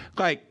thing.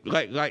 Like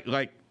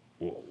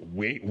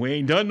we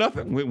ain't done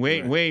nothing. We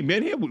ain't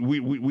been here.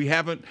 We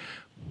haven't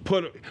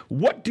put.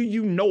 What do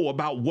you know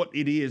about what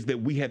it is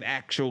that we have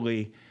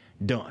actually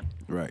done?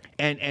 Right.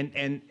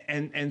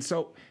 And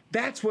so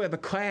that's where the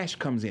clash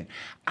comes in.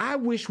 I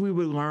wish we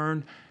would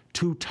learn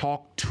to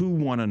talk to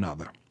one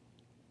another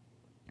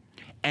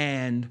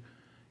and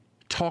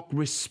talk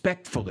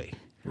respectfully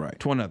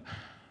to one another.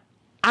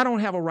 I don't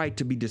have a right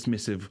to be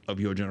dismissive of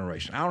your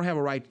generation. I don't have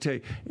a right to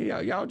tell you,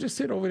 y'all just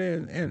sit over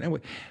there and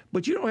wait.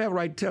 But you don't have a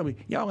right to tell me,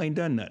 y'all ain't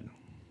done nothing.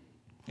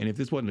 And if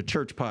this wasn't a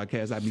church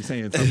podcast, I'd be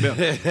saying something else.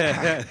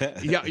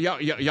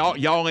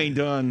 Y'all ain't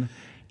done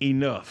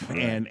enough. Right.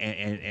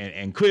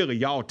 And clearly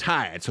y'all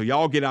tired. So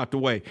y'all get out the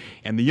way.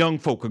 And the young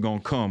folk are going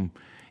to come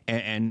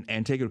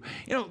and take it.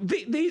 You know,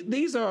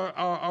 these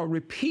are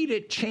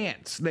repeated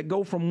chants that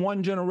go from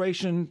one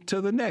generation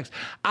to the next.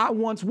 I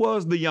once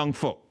was the young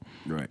folk.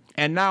 Right.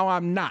 And now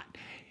I'm not.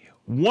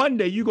 One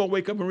day you're going to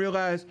wake up and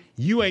realize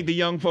you ain't the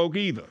young folk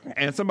either.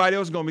 And somebody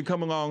else is going to be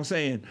coming along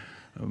saying,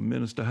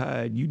 Minister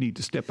Hyde, you need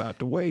to step out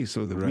the way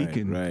so that we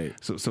can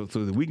so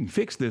that we can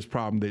fix this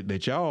problem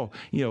that y'all,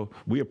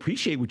 we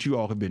appreciate what you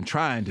all have been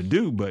trying to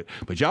do, but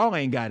y'all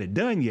ain't got it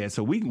done yet,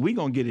 so we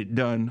gonna get it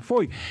done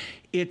for you.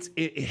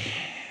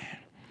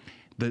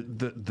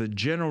 The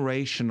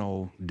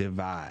generational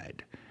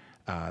divide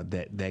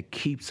that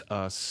keeps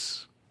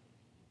us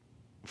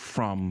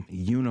from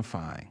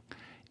unifying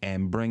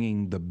and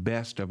bringing the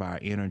best of our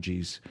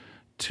energies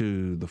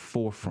to the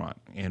forefront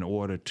in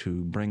order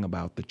to bring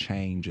about the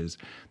changes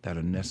that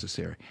are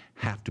necessary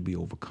have to be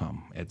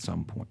overcome at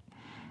some point.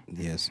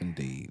 Yes,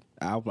 indeed.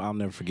 I'll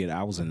never forget,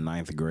 I was in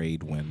ninth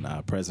grade when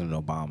President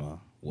Obama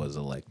was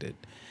elected.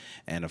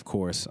 And of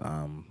course,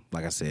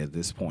 like I said, at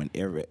this point,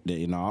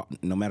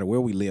 no matter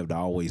where we lived, I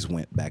always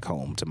went back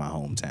home to my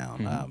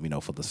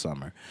hometown, for the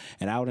summer.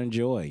 And I would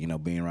enjoy,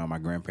 being around my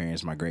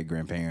grandparents, my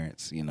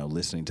great-grandparents,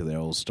 listening to their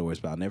old stories.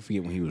 But I'll never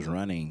forget when he was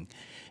running,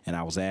 and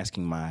I was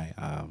asking my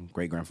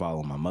great-grandfather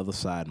on my mother's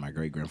side, my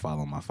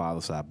great-grandfather on my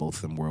father's side, both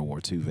of them World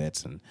War II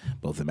vets, and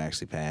both of them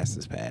actually passed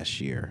this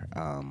past year.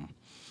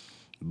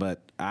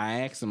 But I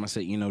asked him, I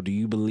said, do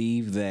you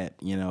believe that,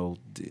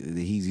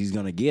 he's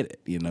going to get it?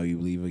 You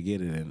believe he'll get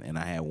it? And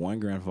I had one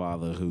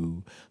grandfather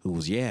who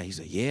was, he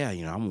said,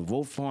 I'm going to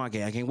vote for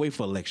him. I can't wait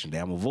for election day.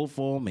 I'm going to vote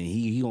for him, and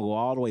he going to go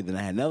all the way. Then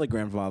I had another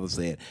grandfather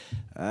said,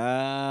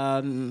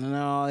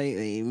 no,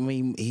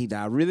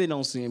 I really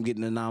don't see him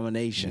getting the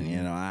nomination,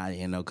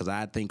 because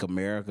I think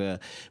America,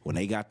 when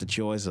they got the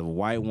choice of a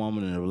white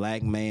woman and a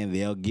black man,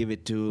 they'll give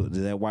it to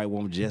that white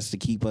woman just to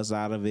keep us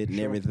out of it and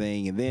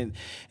everything. And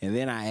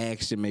then I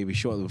asked him maybe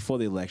shortly before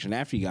the election,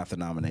 after he got the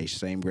nomination,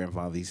 same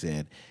grandfather, he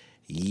said,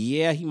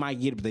 yeah, he might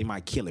get it, but they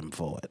might kill him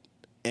for it.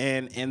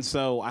 And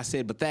so I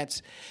said, but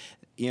that's,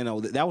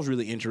 that was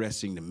really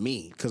interesting to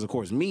me because, of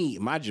course,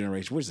 my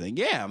generation, we're saying,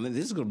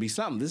 this is going to be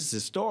something. This is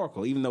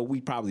historical, even though we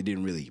probably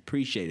didn't really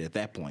appreciate it at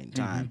that point in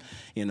time,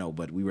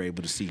 but we were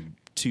able to see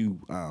two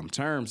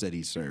terms that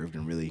he served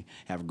and really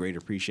have a great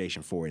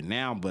appreciation for it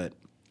now. But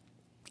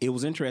it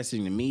was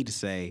interesting to me to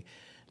say,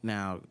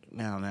 Now,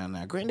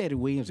 Granddaddy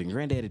Williams and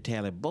Granddaddy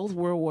Taylor, both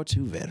World War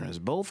II veterans,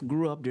 both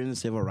grew up during the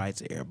Civil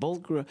Rights era,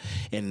 both grew up,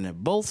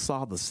 and both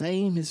saw the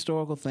same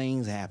historical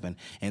things happen,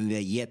 and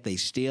yet they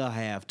still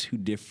have two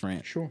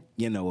different,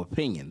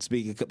 opinions.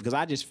 Because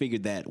I just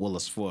figured that,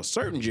 for a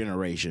certain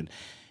generation,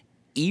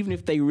 even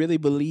if they really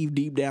believe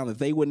deep down that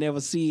they would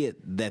never see it,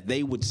 that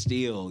they would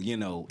still,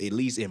 at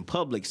least in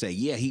public say,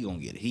 yeah, he gonna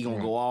get it. He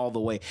gonna go all the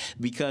way.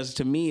 Because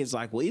to me, it's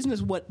like, well, isn't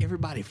this what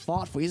everybody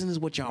fought for? Isn't this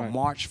what y'all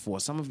marched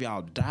for? Some of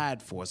y'all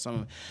died for.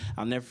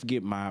 I'll never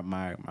forget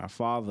my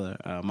father,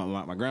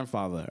 my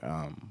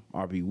grandfather,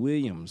 R.B.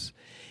 Williams.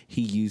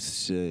 He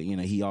used to,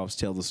 he always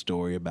tell the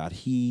story about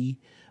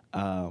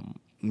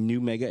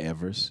knew Medgar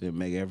Evers.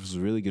 Medgar Evers was a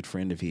really good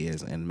friend of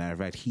his. And matter of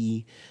fact,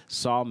 he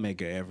saw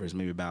Medgar Evers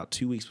maybe about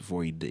 2 weeks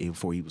before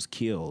he was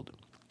killed.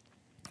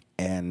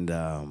 And,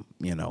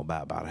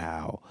 about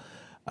how,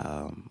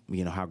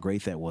 how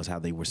great that was, how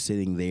they were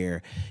sitting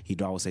there.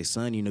 He'd always say,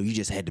 son, you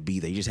just had to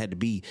be there. You just had to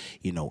be,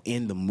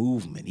 in the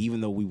movement,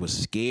 even though we were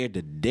scared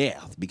to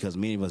death because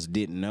many of us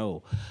didn't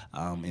know.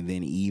 And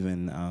then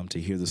even to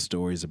hear the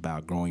stories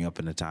about growing up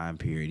in a time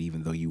period,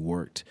 even though you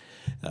worked,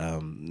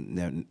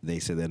 they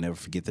said they'll never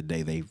forget the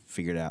day they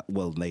figured out,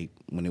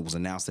 when it was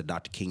announced that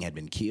Dr. King had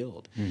been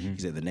killed, he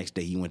said the next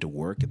day he went to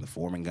work and the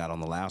foreman got on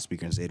the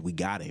loudspeaker and said, we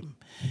got him,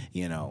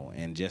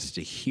 and just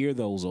to hear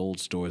those old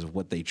stories of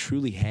what they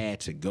truly had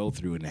to go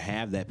through and to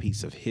have that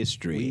piece of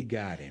history. We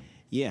got him.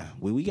 Yeah,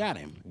 we got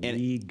him.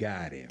 We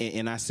got him.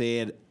 And I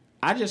said,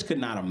 I just could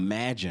not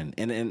imagine,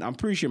 and I'm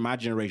pretty sure my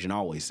generation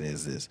always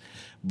says this,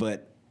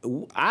 but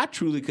I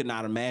truly could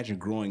not imagine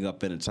growing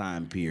up in a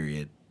time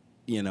period,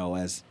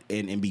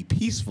 and be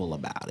peaceful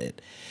about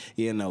it,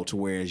 to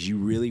whereas you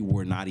really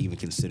were not even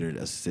considered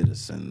a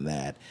citizen,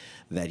 that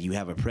you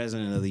have a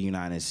president of the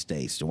United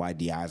States, Dwight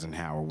D.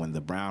 Eisenhower, when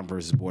the Brown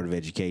versus Board of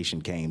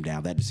Education came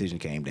down, that decision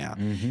came down.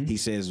 He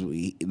says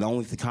the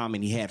only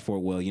comment he had for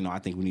it, I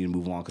think we need to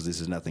move on because this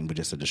is nothing but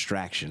just a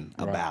distraction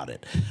about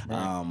it.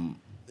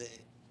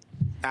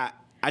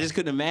 I just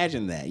couldn't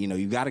imagine that.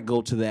 You got to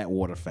go to that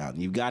water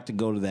fountain. You've got to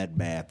go to that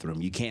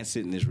bathroom. You can't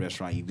sit in this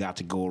restaurant. You've got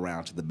to go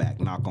around to the back,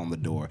 knock on the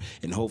door,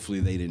 and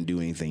hopefully they didn't do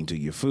anything to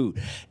your food.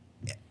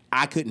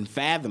 I couldn't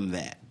fathom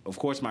that. Of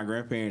course, my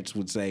grandparents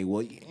would say,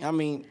 well,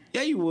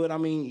 yeah, you would.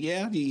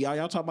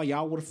 Y'all talk about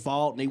y'all would have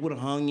fought and they would have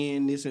hung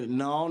in this. And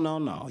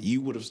no. You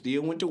would have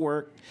still went to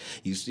work.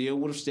 You still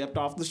would have stepped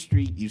off the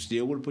street. You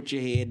still would have put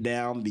your head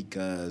down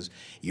because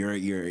your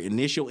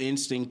initial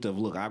instinct of,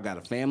 look, I've got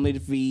a family to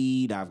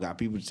feed, I've got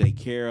people to take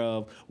care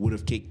of, would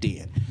have kicked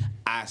in.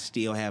 I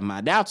still have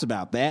my doubts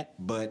about that,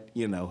 but,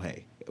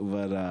 hey.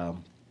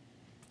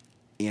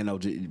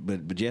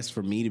 But just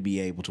for me to be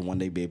able to one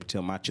day be able to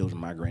tell my children,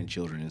 my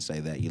grandchildren, and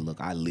say that,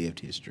 look, I lived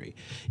history.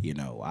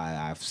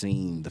 I've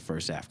seen the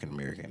first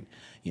African-American,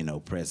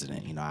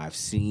 president. I've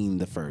seen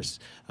the first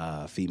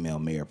female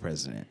mayor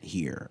president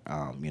here,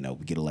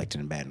 get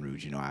elected in Baton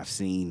Rouge. I've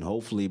seen,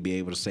 hopefully be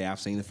able to say I've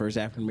seen the first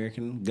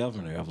African-American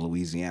governor of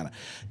Louisiana.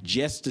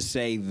 Just to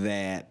say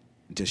that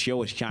to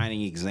show us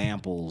shining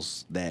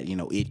examples that, you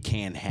know, it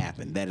can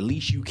happen, that at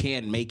least you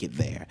can make it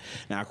there.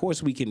 Now, of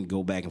course, we can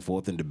go back and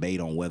forth and debate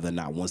on whether or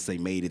not once they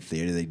made it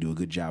there, they do a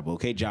good job,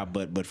 okay job.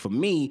 But for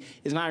me,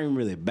 it's not even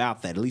really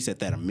about that, at least at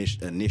that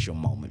initial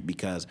moment,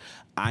 because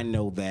I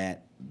know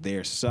that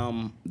there's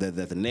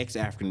that the next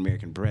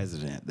African-American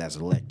president that's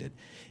elected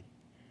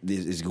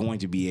is going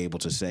to be able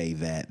to say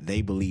that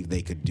they believe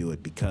they could do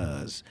it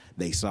because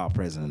they saw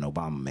President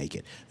Obama make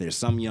it. There's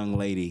some young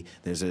lady,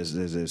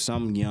 there's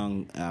some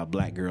young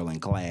black girl in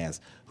class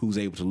who's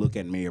able to look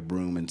at Mayor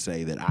Broome and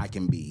say that I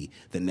can be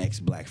the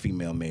next black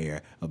female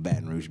mayor of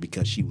Baton Rouge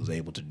because she was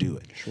able to do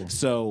it. Sure.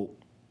 So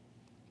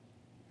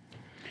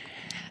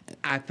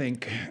I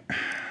think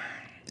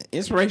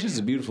inspiration is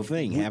a beautiful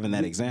thing, having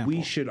that example.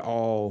 we should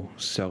all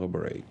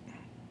celebrate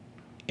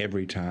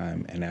every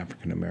time an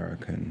African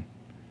American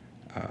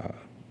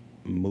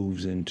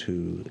moves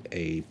into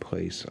a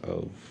place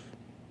of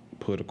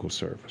political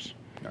service.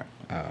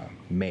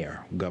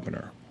 Mayor,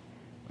 governor,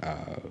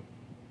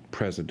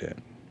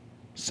 president,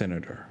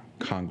 senator,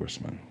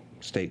 congressman,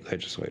 state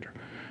legislator.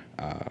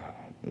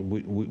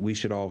 We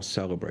should all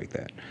celebrate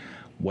that.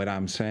 What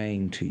I'm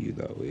saying to you,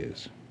 though,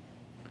 is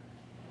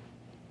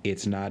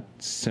it's not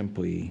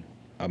simply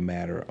a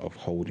matter of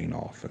holding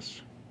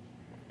office.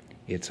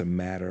 It's a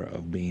matter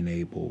of being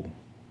able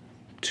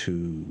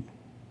to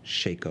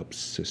shake up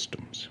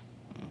systems.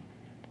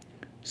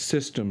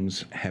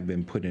 Systems have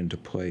been put into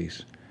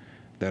place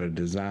that are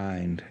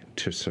designed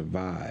to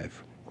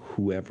survive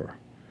whoever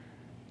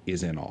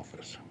is in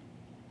office,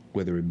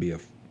 whether it be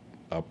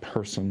a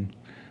person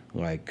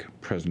like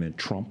President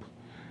Trump.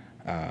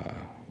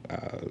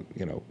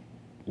 You know,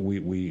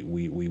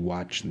 we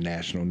watch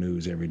national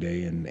news every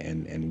day,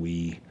 and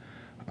we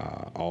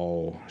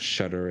all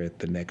shudder at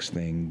the next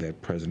thing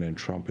that President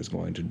Trump is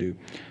going to do.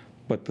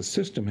 But the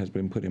system has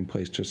been put in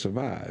place to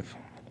survive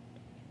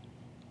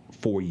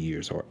 4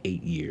 years or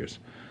 8 years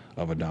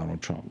of a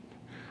Donald Trump.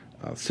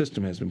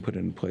 System has been put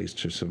in place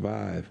to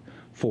survive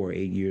 4 or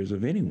 8 years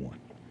of anyone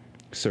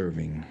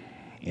serving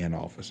in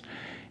office.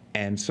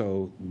 And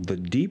so the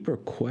deeper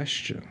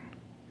question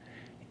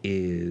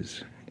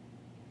is,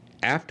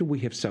 after we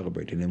have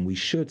celebrated, and we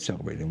should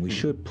celebrate, and we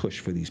should push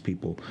for these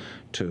people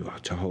to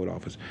hold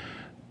office,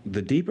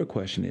 the deeper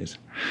question is,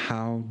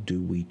 how do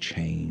we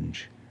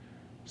change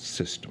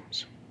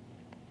systems?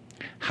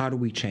 How do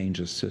we change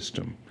a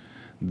system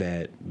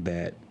that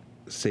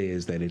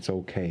says that it's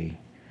okay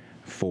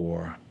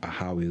for a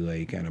Howie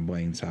Lake and a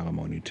Blaine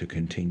Salamone to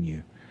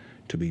continue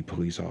to be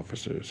police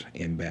officers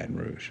in Baton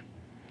Rouge?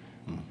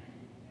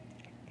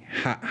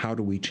 How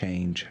do we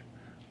change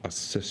a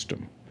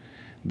system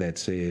that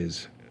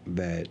says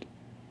that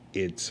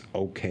it's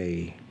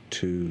okay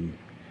to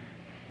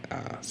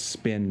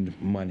spend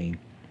money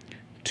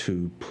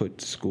to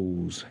put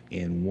schools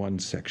in one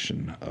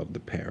section of the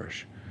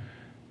parish,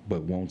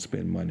 but won't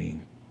spend money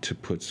to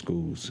put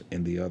schools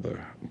in the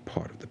other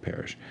part of the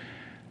parish?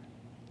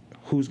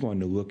 Who's going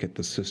to look at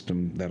the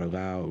system that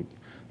allowed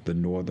the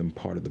northern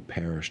part of the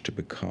parish to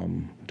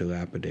become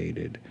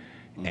dilapidated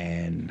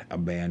and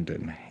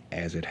abandoned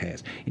as it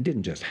has? It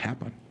didn't just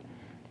happen.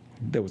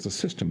 There was a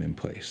system in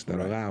place that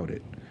allowed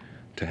it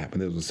to happen.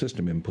 There was a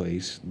system in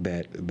place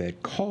that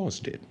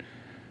caused it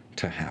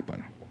to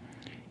happen.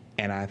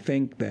 And I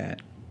think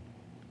that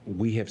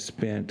we have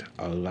spent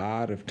a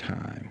lot of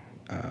time,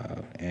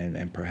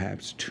 and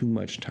perhaps too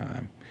much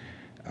time,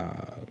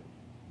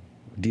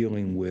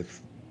 dealing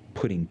with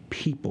putting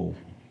people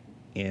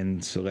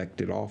in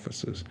selected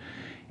offices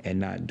and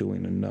not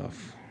doing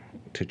enough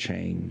to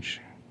change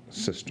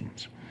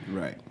systems.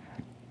 Right.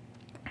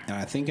 And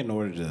I think in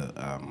order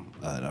to,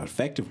 an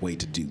effective way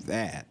to do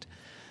that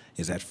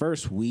is at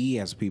first we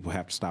as people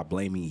have to stop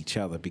blaming each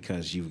other,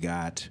 because you've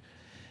got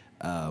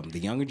the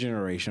younger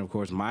generation, of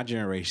course, my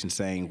generation,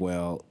 saying,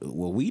 well,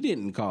 we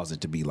didn't cause it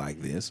to be like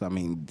this. I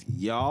mean,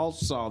 y'all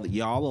saw that,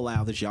 y'all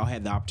allowed this, y'all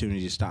had the opportunity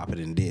to stop it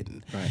and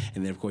didn't. Right.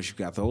 And then, of course, you've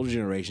got the older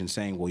generation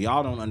saying, well,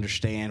 y'all don't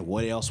understand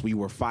what else we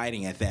were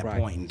fighting at that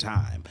point in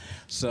time.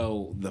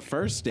 So the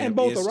first step and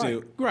both is are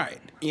to...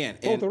 Right. Yeah.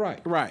 Both are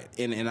right. Right.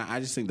 And I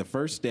just think the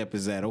first step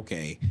is that,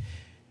 okay,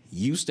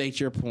 you state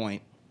your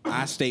point,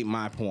 I state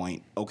my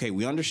point. Okay,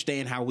 we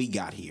understand how we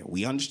got here.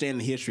 We understand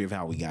the history of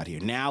how we got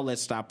here. Now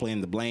let's stop playing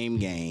the blame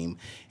game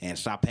and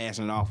stop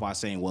passing it off by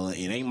saying, well,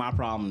 it ain't my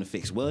problem to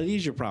fix. Well, it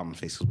is your problem to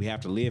fix, because we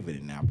have to live in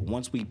it now. But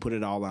once we put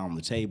it all out on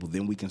the table,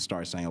 then we can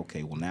start saying,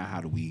 okay, well, now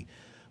how do we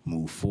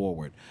move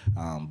forward?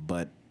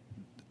 But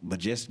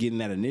just getting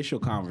that initial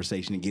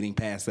conversation and getting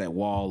past that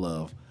wall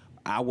of,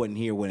 I wasn't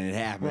here when it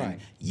happened. Right.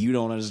 You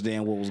don't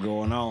understand what was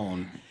going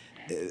on.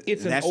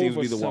 It's that an seems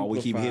to be the wall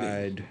we keep hitting.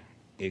 oversimplified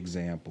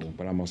example,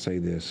 but I'm going to say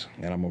this,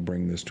 and I'm going to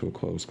bring this to a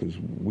close, because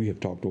we have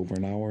talked over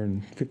an hour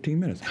and 15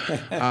 minutes.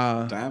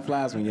 Time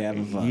flies when you're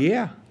having fun.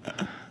 Yeah.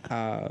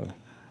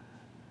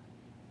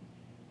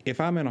 If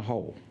I'm in a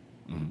hole,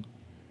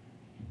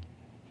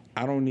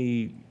 I don't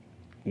need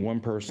one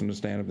person to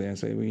stand up there and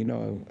say, well, you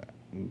know,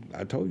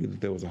 I told you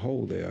that there was a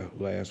hole there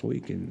last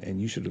week,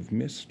 and you should have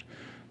missed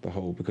the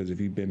hole, because if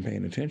you'd been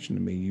paying attention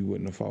to me, you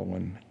wouldn't have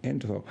fallen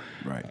into the hole.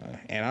 Right.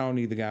 And I don't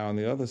need the guy on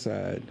the other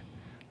side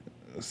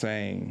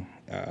saying,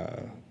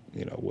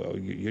 well,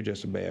 you're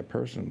just a bad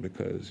person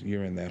because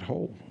you're in that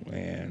hole.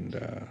 And,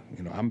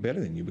 I'm better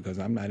than you because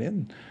I'm not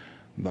in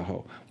the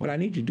hole. What I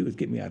need you to do is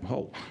get me out of the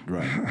hole.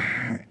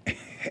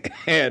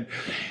 Right.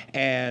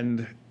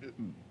 and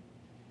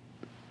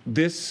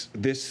this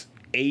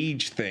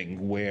age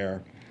thing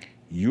where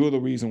you're the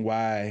reason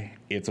why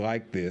it's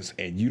like this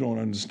and you don't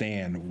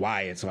understand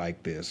why it's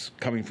like this,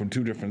 coming from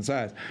two different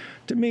sides,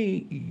 to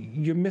me,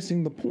 you're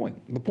missing the point.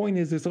 The point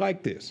is it's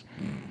like this.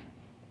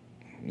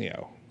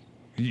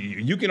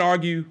 You can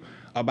argue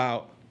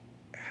about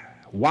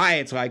why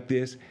it's like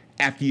this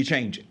after you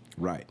change it.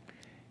 Right.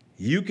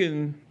 You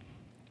can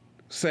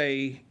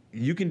say,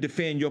 you can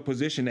defend your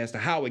position as to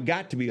how it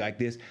got to be like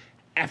this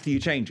after you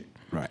change it.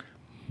 Right.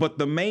 But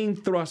the main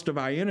thrust of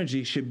our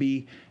energy should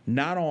be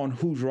not on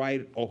who's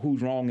right or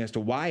who's wrong as to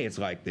why it's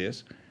like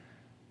this,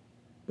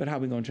 but how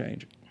we're going to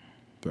change it.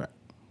 Right.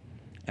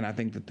 And I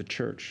think that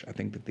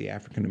the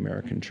African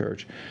American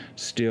church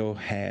still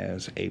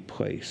has a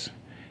place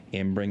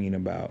in bringing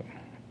about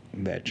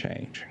that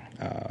change.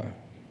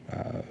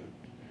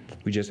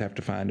 We just have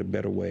to find a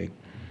better way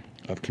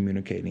of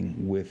communicating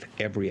with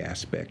every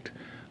aspect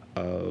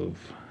of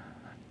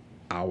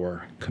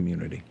our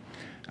community,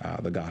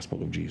 the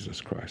gospel of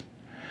Jesus Christ.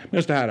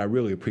 Mr. Hyde, I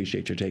really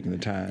appreciate you taking the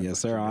time. Yes,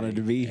 sir. Honored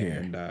to be here.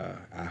 And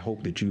I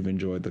hope that you've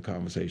enjoyed the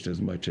conversation as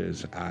much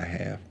as I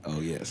have.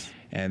 Oh, yes.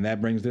 And that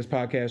brings this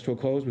podcast to a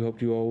close. We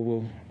hope you all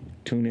will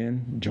tune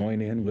in,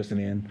 join in, listen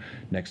in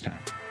next time.